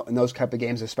head in those type of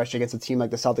games, especially against a team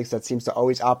like the Celtics that seems to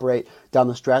always operate down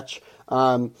the stretch.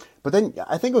 But then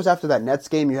I think it was after that Nets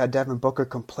game, you had Devin Booker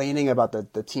complaining about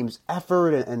the team's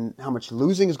effort and how much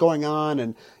losing is going on.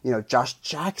 And, Josh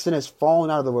Jackson has fallen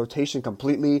out of the rotation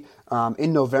completely.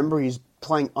 In November, he's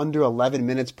playing under 11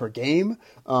 minutes per game.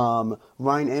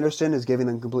 Ryan Anderson is giving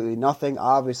them completely nothing.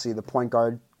 Obviously, the point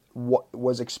guard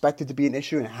was expected to be an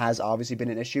issue and has obviously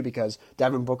been an issue because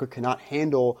Devin Booker cannot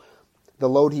handle the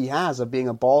load he has of being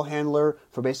a ball handler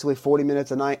for basically 40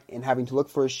 minutes a night and having to look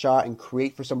for his shot and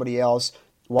create for somebody else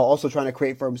while also trying to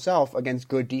create for himself against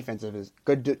good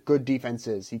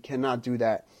defenses. He cannot do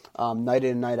that night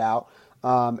in and night out.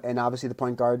 And obviously the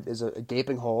point guard is a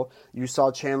gaping hole. You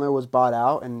saw Chandler was bought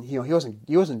out, and he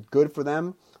wasn't good for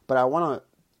them. But I want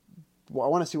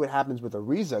to see what happens with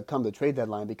Ariza come the trade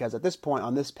deadline, because at this point,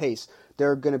 on this pace,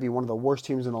 they're going to be one of the worst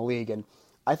teams in the league. And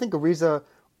I think Ariza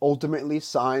ultimately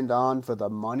signed on for the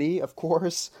money, of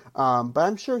course. But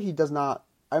I'm sure he does not.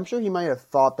 I'm sure he might have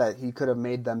thought that he could have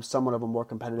made them somewhat of a more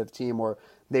competitive team, or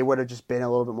they would have just been a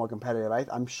little bit more competitive.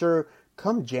 I'm sure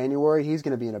come January, he's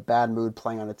going to be in a bad mood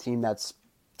playing on a team that's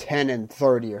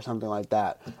 10-30 or something like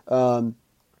that.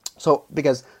 So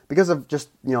because of just,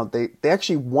 they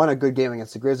actually won a good game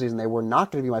against the Grizzlies, and they were not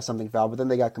going to be my something foul, but then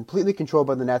they got completely controlled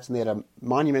by the Nets, and they had a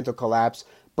monumental collapse.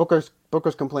 Booker's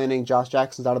complaining. Josh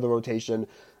Jackson's out of the rotation.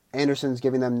 Anderson's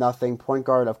giving them nothing. Point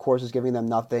guard, of course, is giving them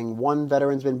nothing. One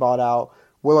veteran's been bought out.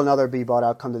 Will another be bought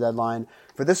out come the deadline?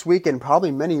 For this week and probably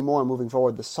many more moving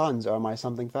forward, the Suns are my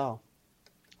something foul.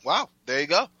 Wow, there you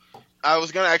go. I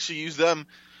was going to actually use them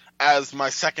as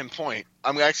my second point.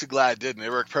 I'm actually glad I didn't.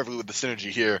 It worked perfectly with the synergy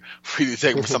here for you to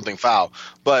take something foul.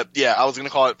 But yeah, I was going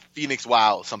to call it Phoenix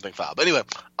Wow something foul. But anyway,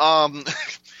 I'm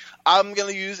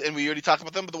going to use, and we already talked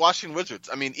about them, but the Washington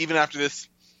Wizards. I mean, even after this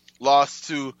loss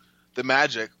to the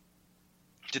Magic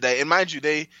today, and mind you,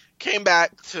 they came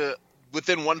back to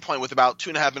within 1 point with about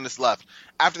 2.5 minutes left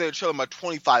after they were trailing by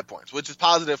 25 points, which is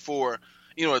positive for,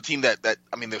 a team that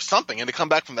I mean, there's something. And to come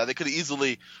back from that, they could have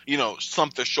easily,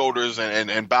 slumped their shoulders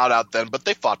and bowed out then, but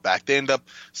they fought back. They ended up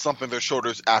slumping their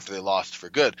shoulders after they lost for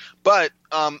good. But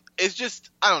it's just,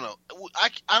 I don't know.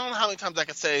 I don't know how many times I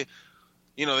could say,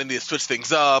 they need to switch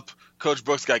things up. Coach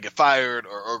Brooks got to get fired,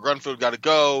 or Grunfeld got to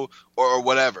go, or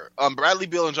whatever. Bradley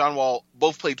Beal and John Wall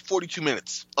both played 42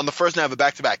 minutes on the first night of a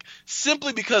back-to-back,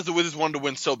 simply because the Wizards wanted to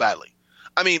win so badly.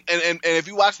 I mean, and if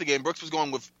you watch the game, Brooks was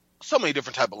going with so many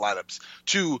different type of lineups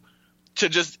to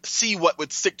just see what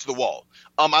would stick to the wall.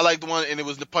 I like the one, and it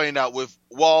was pointed out with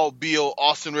Wall, Beal,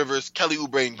 Austin Rivers, Kelly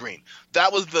Oubre, and Green.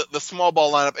 That was the small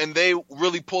ball lineup, and they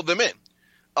really pulled them in.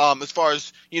 As far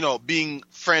as, being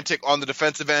frantic on the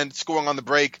defensive end, scoring on the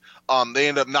break, they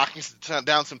ended up knocking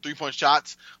down some three-point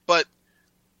shots, but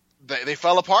they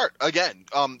fell apart again.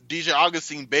 DJ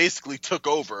Augustine basically took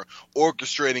over,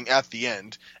 orchestrating at the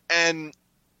end, and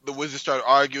the Wizards started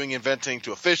arguing and venting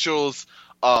to officials.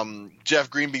 Jeff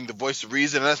Green being the voice of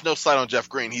reason, and that's no slight on Jeff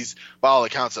Green. He's, by all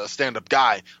accounts, a stand-up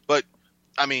guy, but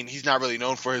I mean, he's not really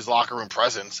known for his locker room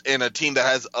presence in a team that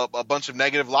has a bunch of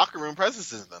negative locker room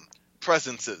presences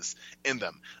in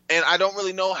them. And I don't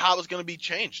really know how it's going to be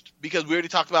changed, because we already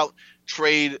talked about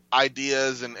trade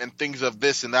ideas and things of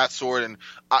this and that sort. And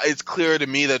it's clear to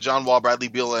me that John Wall, Bradley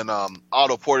Beal, and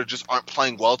Otto Porter just aren't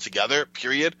playing well together,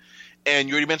 period. And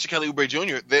you already mentioned Kelly Oubre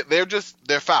Jr.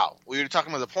 They're foul. We were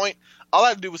talking about the point. All I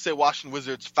had to do was say Washington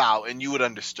Wizards foul, and you would have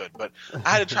understood. But I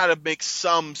had to try to make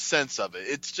some sense of it.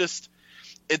 It's just,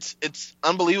 it's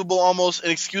unbelievable, almost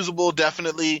inexcusable,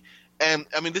 definitely. And,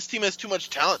 I mean, this team has too much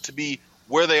talent to be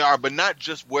where they are, but not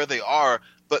just where they are,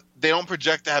 but they don't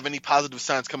project to have any positive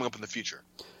signs coming up in the future.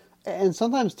 And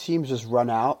sometimes teams just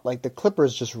run out. Like the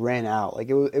Clippers just ran out. Like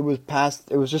it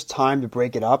was just time to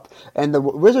break it up. And the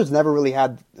Wizards never really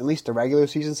had at least the regular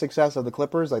season success of the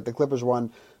Clippers. Like the Clippers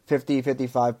won 50,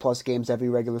 55 plus games every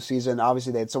regular season.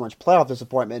 Obviously they had so much playoff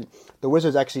disappointment. The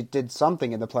Wizards actually did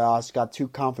something in the playoffs, got two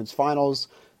conference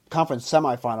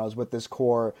semifinals with this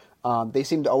core. They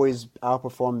seem to always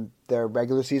outperform their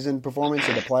regular season performance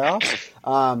in the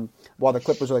playoffs. While the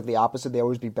Clippers are like the opposite, they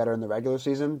always be better in the regular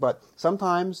season. But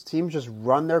sometimes teams just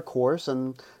run their course,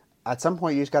 and at some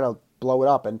point you just got to blow it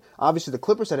up. And obviously the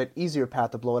Clippers had an easier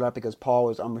path to blow it up because Paul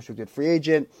was unrestricted free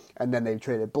agent, and then they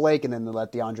traded Blake, and then they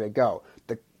let DeAndre go.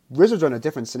 The Wizards are in a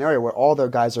different scenario where all their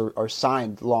guys are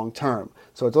signed long term.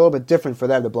 So it's a little bit different for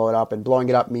them to blow it up, and blowing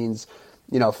it up means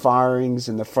firings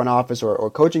in the front office or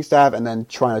coaching staff, and then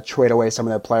trying to trade away some of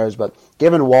their players. But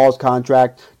given Wall's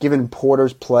contract, given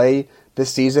Porter's play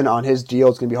this season on his deal,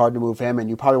 it's going to be hard to move him, and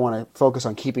you probably want to focus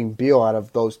on keeping Beal out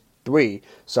of those three.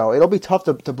 So it'll be tough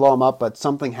to blow him up, but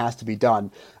something has to be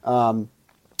done. And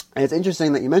it's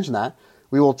interesting that you mentioned that.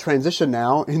 We will transition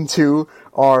now into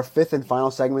our fifth and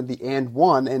final segment, the And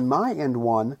One, and my And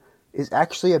One is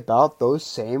actually about those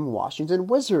same Washington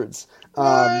Wizards.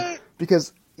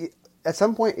 Because at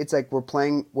some point, it's like we're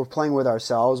playing with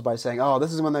ourselves by saying, "Oh,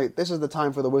 this is the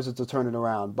time for the Wizards to turn it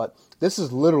around." But this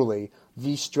is literally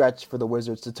the stretch for the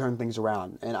Wizards to turn things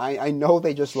around. And I know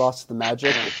they just lost to the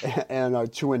Magic and are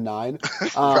 2-9,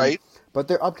 right? But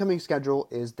their upcoming schedule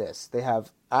is this. They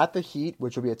have at the Heat,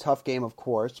 which will be a tough game, of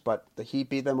course, but the Heat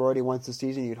beat them already once this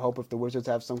season. You'd hope if the Wizards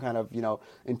have some kind of,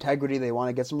 integrity, they want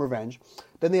to get some revenge.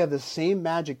 Then they have the same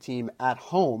Magic team at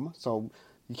home, so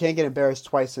you can't get embarrassed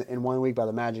twice in 1 week by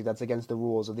the Magic. That's against the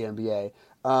rules of the NBA.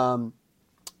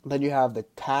 Then you have the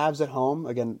Cavs at home,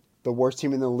 again, the worst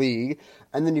team in the league,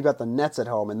 and then you've got the Nets at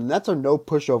home. And the Nets are no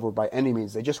pushover by any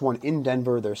means. They just won in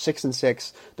Denver. They're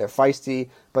 6-6. They're feisty,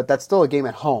 but that's still a game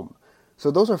at home. So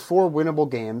those are 4 winnable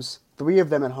games, 3 of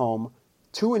them at home,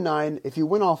 2-9. If you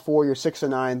win all 4, you're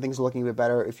 6-9. Things are looking a bit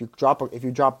better. If you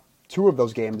drop 2 of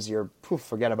those games,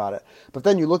 forget about it. But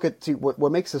then you look at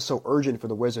what makes this so urgent for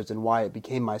the Wizards and why it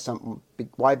became my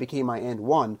and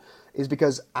one is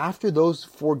because after those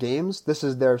 4 games, this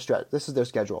is their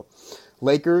schedule: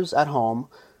 Lakers at home,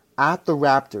 at the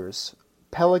Raptors,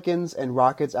 Pelicans and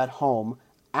Rockets at home,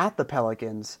 at the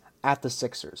Pelicans, at the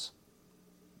Sixers.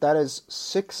 That is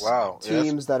 6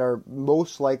 teams that are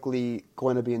most likely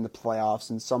going to be in the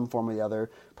playoffs in some form or the other.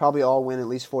 Probably all win at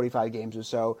least 45 games or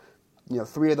so.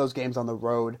 3 of those games on the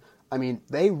road. I mean,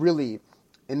 they really,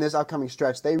 in this upcoming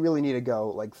stretch, they really need to go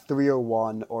like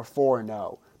 3-1 or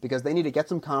 4-0 because they need to get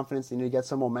some confidence. They need to get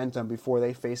some momentum before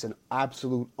they face an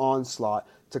absolute onslaught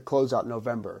to close out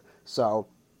November. So,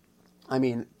 I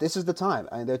mean, this is the time.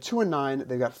 They're 2-9.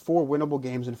 They've got 4 winnable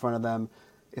games in front of them.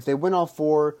 If they win all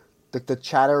 4, the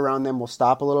chatter around them will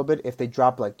stop a little bit. If they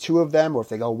drop like 2 of them, or if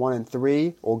they go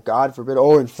 1-3, or God forbid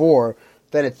 0-4,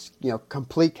 then it's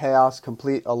complete chaos,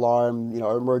 complete alarm,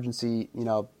 emergency,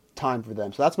 time for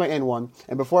them. So that's my N1.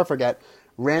 And before I forget,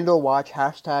 Randall Watch,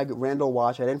 hashtag Randall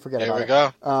Watch. I didn't forget about it. There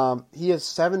we go. He is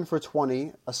 7 for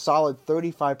 20, a solid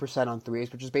 35% on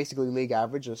threes, which is basically league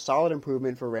average, a solid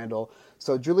improvement for Randall.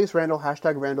 So Julius Randall,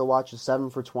 hashtag Randall Watch is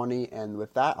 7 for 20, and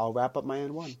with that, I'll wrap up my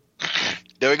N1.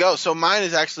 There we go. So mine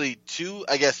is actually 2,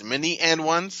 I guess, mini and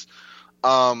ones.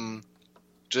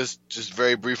 Just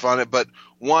very brief on it. But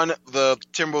 1, the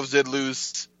Timberwolves did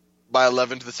lose by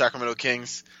 11 to the Sacramento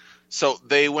Kings. So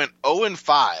they went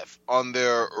 0-5 on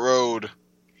their road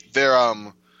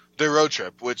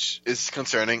trip, which is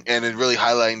concerning, and it really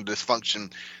highlighting the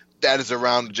dysfunction that is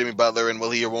around Jimmy Butler and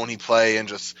will he or won't he play, and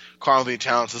just Karl-Anthony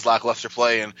Towns' lackluster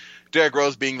play, and Derrick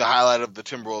Rose being the highlight of the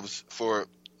Timberwolves for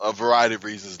a variety of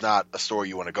reasons, not a story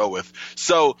you want to go with.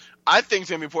 So I think it's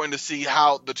going to be important to see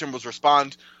how the Timberwolves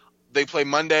respond. They play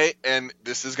Monday, and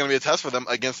this is going to be a test for them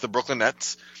against the Brooklyn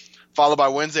Nets, followed by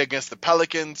Wednesday against the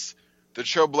Pelicans, the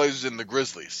Trailblazers, and the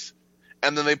Grizzlies.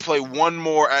 And then they play 1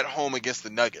 more at home against the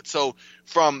Nuggets. So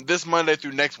from this Monday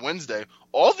through next Wednesday,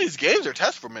 all these games are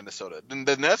tests for Minnesota.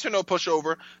 The Nets are no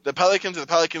pushover. The Pelicans,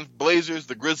 Blazers,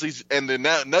 the Grizzlies, and the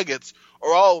Nuggets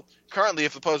are all currently,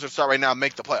 if the players are to start right now,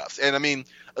 make the playoffs. And I mean,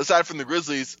 aside from the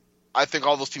Grizzlies, I think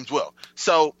all those teams will.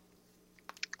 So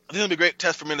I think it'll be a great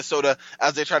test for Minnesota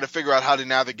as they try to figure out how to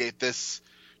navigate this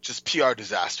just PR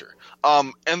disaster.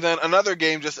 And then another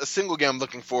game, just a single game I'm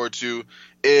looking forward to,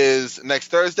 is next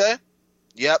Thursday.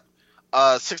 Yep.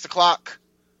 6 o'clock,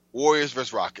 Warriors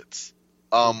versus Rockets.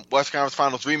 West Conference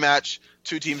Finals rematch.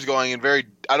 2 teams going in very,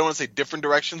 I don't want to say different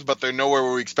directions, but they're nowhere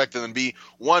where we expect them to be.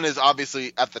 One is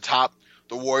obviously at the top,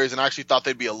 the Warriors, and I actually thought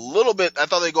they'd be I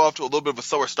thought they'd go off to a little bit of a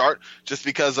slower start just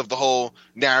because of the whole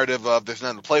narrative of there's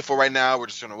nothing to play for right now. We're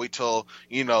just going to wait till,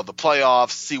 the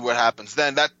playoffs, see what happens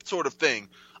then, that sort of thing.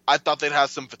 I thought they'd have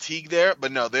some fatigue there,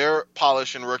 but no, they're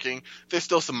polished and working. There's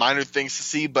still some minor things to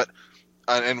see, but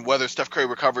and whether Steph Curry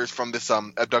recovers from this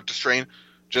abductor strain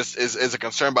just is a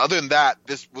concern. But other than that,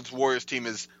 this Warriors team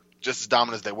is just as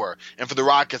dominant as they were. And for the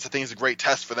Rockets, I think it's a great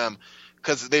test for them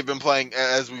because they've been playing,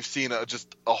 as we've seen,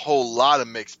 just a whole lot of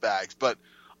mixed bags. But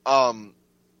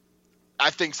I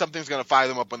think something's going to fire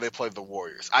them up when they play the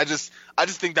Warriors. I just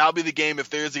think that'll be the game. If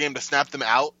there is a game to snap them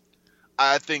out,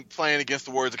 I think playing against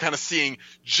the Warriors and kind of seeing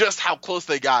just how close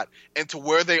they got and to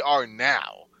where they are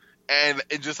now. And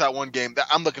in just that one game,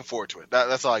 I'm looking forward to it.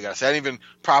 That's all I got to say. I didn't even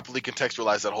properly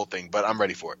contextualize that whole thing, but I'm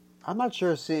ready for it. I'm not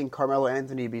sure seeing Carmelo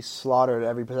Anthony be slaughtered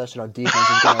every possession on defense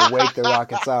is going to wake the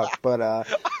Rockets up. But,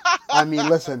 I mean,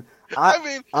 listen. At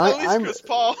least Chris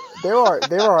Paul. there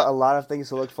are a lot of things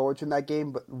to look forward to in that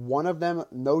game, but one of them,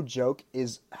 no joke,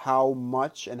 is how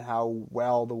much and how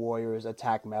well the Warriors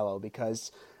attack Melo.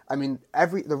 Because, I mean,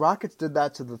 the Rockets did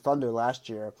that to the Thunder last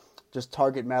year. Just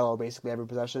target Melo basically every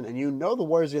possession, and the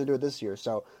Warriors are going to do it this year.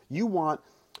 So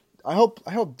I hope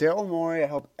Daryl Morey, I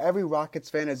hope every Rockets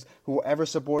fan who ever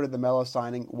supported the Melo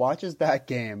signing watches that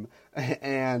game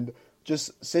and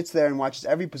just sits there and watches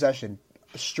every possession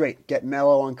straight. Get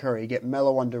Melo on Curry, get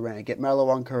Melo on Durant, get Melo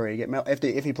on Curry, get Melo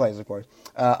if he plays, of course,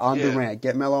 on Durant,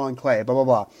 get Melo on Clay, blah blah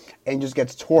blah, and just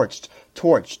gets torched,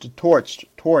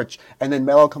 and then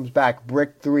Melo comes back,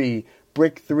 brick 3.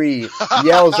 brick three,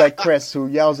 yells at Chris, who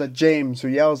yells at James, who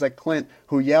yells at Clint,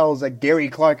 who yells at Gary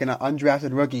Clark, and an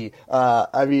undrafted rookie.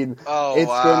 I mean, Oh it's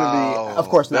going to be, of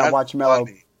course, now that's watch Melo.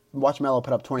 funny. Watch Melo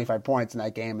put up 25 points in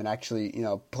that game and actually,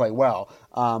 play well.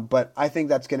 But I think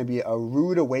that's going to be a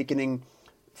rude awakening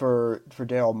for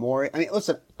Daryl Morey. I mean,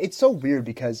 listen, it's so weird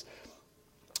because,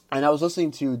 and I was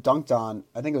listening to Dunked On,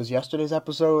 I think it was yesterday's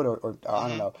episode, or I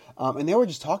don't know, and they were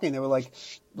just talking. They were like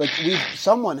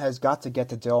someone has got to get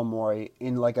to Daryl Morey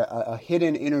in like a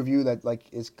hidden interview that like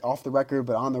is off the record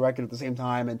but on the record at the same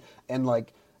time, and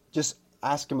like just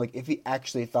ask him like if he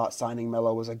actually thought signing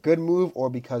Melo was a good move or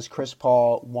because Chris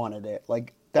Paul wanted it.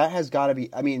 Like that has got to be.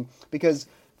 I mean, because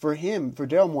for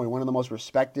Daryl Morey, one of the most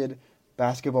respected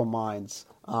basketball minds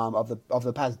of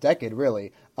the past decade,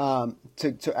 really,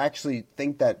 to actually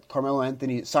think that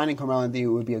signing Carmelo Anthony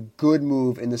would be a good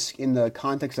move in the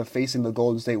context of facing the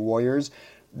Golden State Warriors,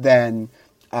 then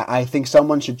I think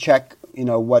someone should check,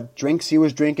 what drinks he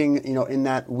was drinking, in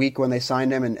that week when they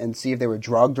signed him and see if they were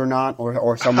drugged or not,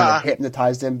 or someone had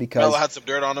hypnotized him because Melo had some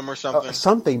dirt on him or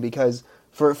something. Because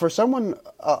for someone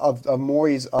of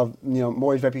Morey's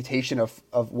reputation of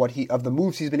the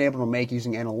moves he's been able to make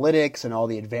using analytics and all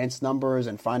the advanced numbers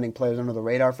and finding players under the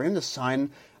radar, for him to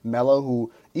sign Melo,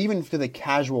 who even to the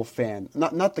casual fan,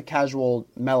 not the casual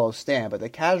Melo stan, but the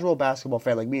casual basketball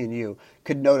fan like me and you,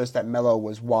 could notice that Melo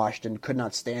was washed and could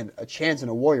not stand a chance in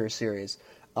a Warriors series,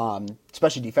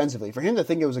 especially defensively. For him to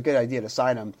think it was a good idea to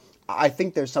sign him, I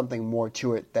think there's something more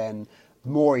to it than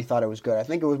Morey thought it was good. I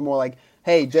think it was more like,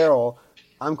 hey, Daryl,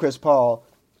 I'm Chris Paul.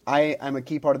 I'm a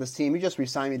key part of this team. You just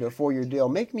re-signed me to a 4-year deal.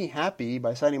 Make me happy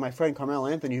by signing my friend Carmelo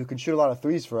Anthony, who can shoot a lot of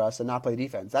threes for us and not play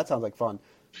defense. That sounds like fun.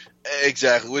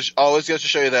 Exactly, which always goes to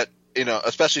show you that,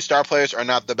 especially star players are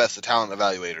not the best of talent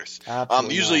evaluators.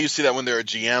 Usually you see that when they're a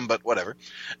GM, but whatever.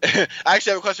 I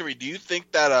actually have a question for you. Do you think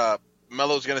that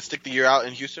Melo's going to stick the year out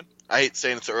in Houston? I hate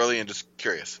saying it so early and just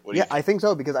curious. What do you think? I think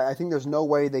so, because I think there's no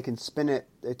way they can spin it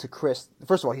to Chris.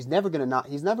 First of all, he's never going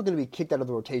to be kicked out of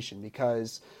the rotation,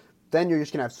 because then you're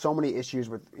just going to have so many issues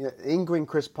with angering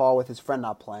Chris Paul with his friend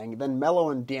not playing. Then Melo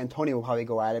and D'Antoni will probably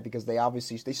go at it because they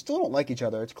still don't like each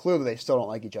other. It's clear that they still don't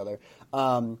like each other.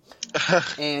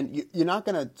 And you're not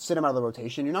going to sit him out of the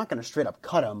rotation. You're not going to straight up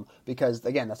cut him because,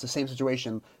 again, that's the same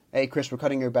situation. Hey, Chris, we're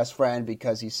cutting your best friend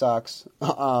because he sucks.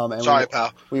 Sorry,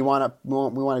 pal. We want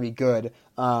to be good.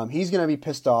 He's going to be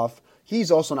pissed off. He's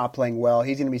also not playing well.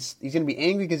 He's going to be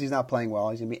angry because he's not playing well.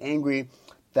 He's going to be angry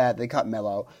that they cut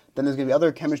Melo. Then there's going to be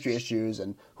other chemistry issues,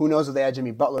 and who knows if they add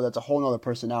Jimmy Butler. That's a whole other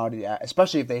personality,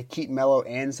 especially if they keep Melo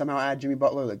and somehow add Jimmy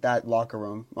Butler. Like that locker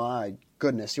room, my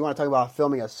goodness. You want to talk about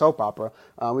filming a soap opera?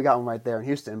 We got one right there in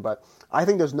Houston. But I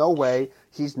think there's no way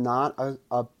he's not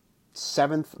a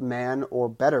seventh man or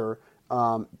better,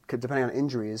 depending on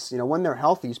injuries. When they're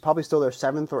healthy, he's probably still their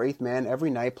seventh or eighth man every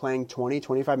night, playing 20,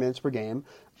 25 minutes per game,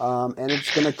 and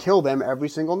it's going to kill them every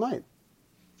single night.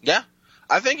 Yeah.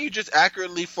 I think you just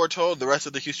accurately foretold the rest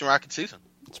of the Houston Rockets season.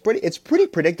 It's pretty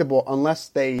predictable unless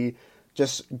they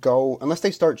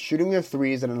start shooting their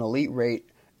threes at an elite rate,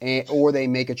 or they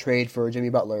make a trade for Jimmy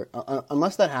Butler.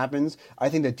 Unless that happens, I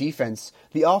think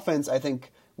the offense, I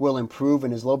think, will improve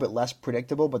and is a little bit less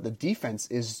predictable, but the defense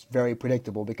is very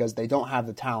predictable because they don't have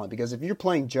the talent. Because if you're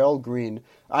playing Gerald Green,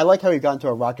 I like how he got into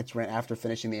a Rockets rant after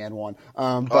finishing the N1.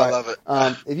 I love it.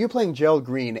 If you're playing Gerald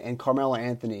Green and Carmelo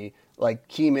Anthony, like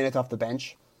key minutes off the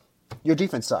bench, your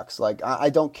defense sucks. Like I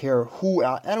don't care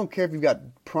I don't care if you've got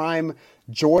prime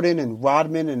Jordan and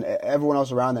Rodman and everyone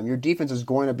else around them. Your defense is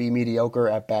going to be mediocre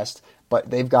at best. But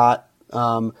they've got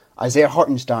Isaiah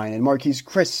Hartenstein and Marquise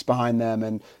Chris behind them,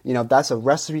 and that's a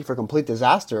recipe for complete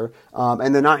disaster.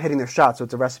 And they're not hitting their shots, so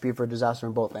it's a recipe for disaster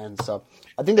on both ends. So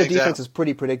I think the defense is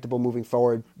pretty predictable moving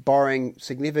forward, barring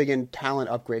significant talent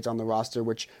upgrades on the roster,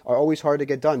 which are always hard to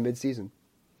get done mid-season.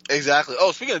 Exactly.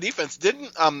 Oh, speaking of defense,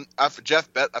 didn't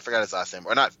Jeff Bet, I forgot his last name,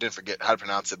 or not, didn't forget how to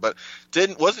pronounce it, but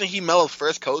wasn't he Melo's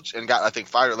first coach and got, I think,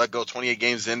 fired or let go 28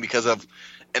 games in because of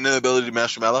an inability to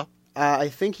master Melo? I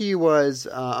think he was.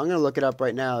 I'm going to look it up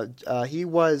right now. He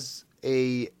was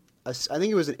I think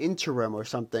he was an interim or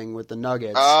something with the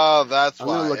Nuggets. Oh, that's why.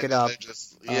 I'm going to look it up. He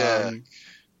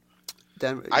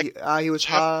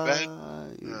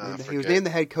was named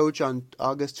the head coach on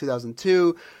August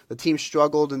 2002. The team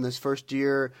struggled in this first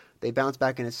year. They bounced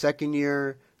back in his second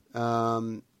year.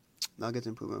 Nuggets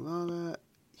improvement.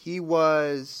 He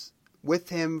was with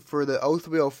him for the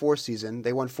 03-04 season.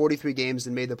 They won 43 games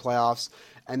and made the playoffs.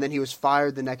 And then he was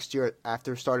fired the next year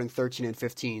after starting 13 and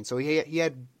 15. So he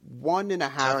had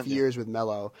 1.5 years with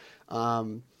Melo.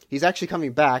 He's actually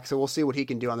coming back, so we'll see what he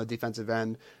can do on the defensive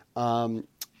end.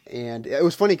 And it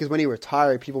was funny because when he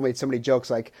retired, people made so many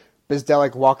jokes like,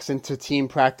 Bizdelic walks into team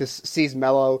practice, sees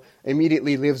Melo,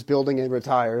 immediately leaves building and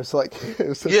retires. Like,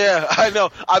 yeah, I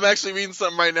know. I'm actually reading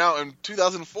something right now in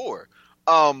 2004,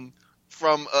 from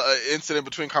an incident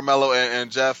between Carmelo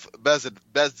and Jeff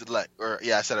Bezdilek,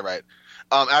 I said it right.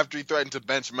 After he threatened to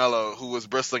bench Melo, who was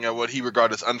bristling at what he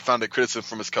regarded as unfounded criticism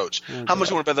from his coach. Oh, How much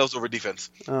you want to bet that was over defense?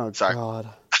 Oh, sorry. God.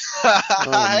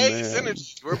 Hey,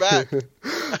 synergy. We're back.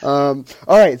 All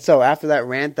right, so after that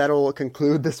rant, that'll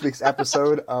conclude this week's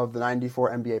episode of the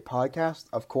 94 NBA podcast.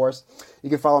 Of course, you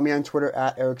can follow me on Twitter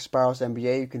at Eric Sparrows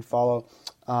NBA. You can follow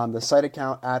the site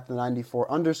account at the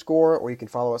 94_, or you can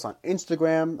follow us on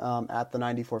Instagram at the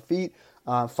 94 feet.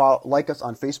 Like us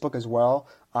on Facebook as well.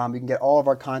 You can get all of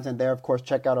our content there. Of course,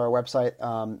 check out our website,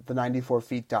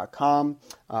 the94feet.com.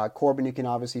 Corbin, you can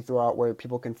obviously throw out where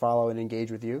people can follow and engage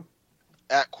with you.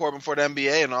 At Corbin for the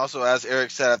NBA, and also, as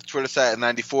Eric said, at the Twitter site at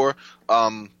 94.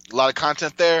 A lot of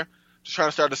content there. Just trying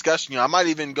to start a discussion. I might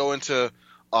even go into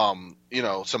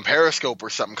some Periscope or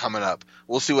something coming up.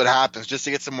 We'll see what happens just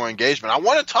to get some more engagement. I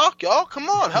want to talk, y'all. Come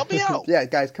on, help me out. Yeah,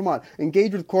 guys, come on.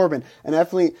 Engage with Corbin. And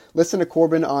definitely listen to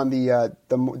Corbin on the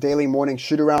daily morning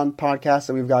shoot-around podcast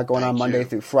that we've got going on Monday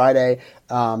through Friday.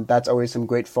 That's always some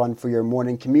great fun for your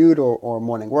morning commute or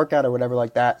morning workout or whatever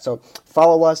like that. So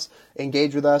follow us,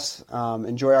 engage with us,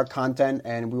 enjoy our content,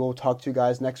 and we will talk to you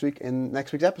guys next week in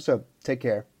next week's episode. Take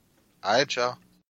care. All right, y'all.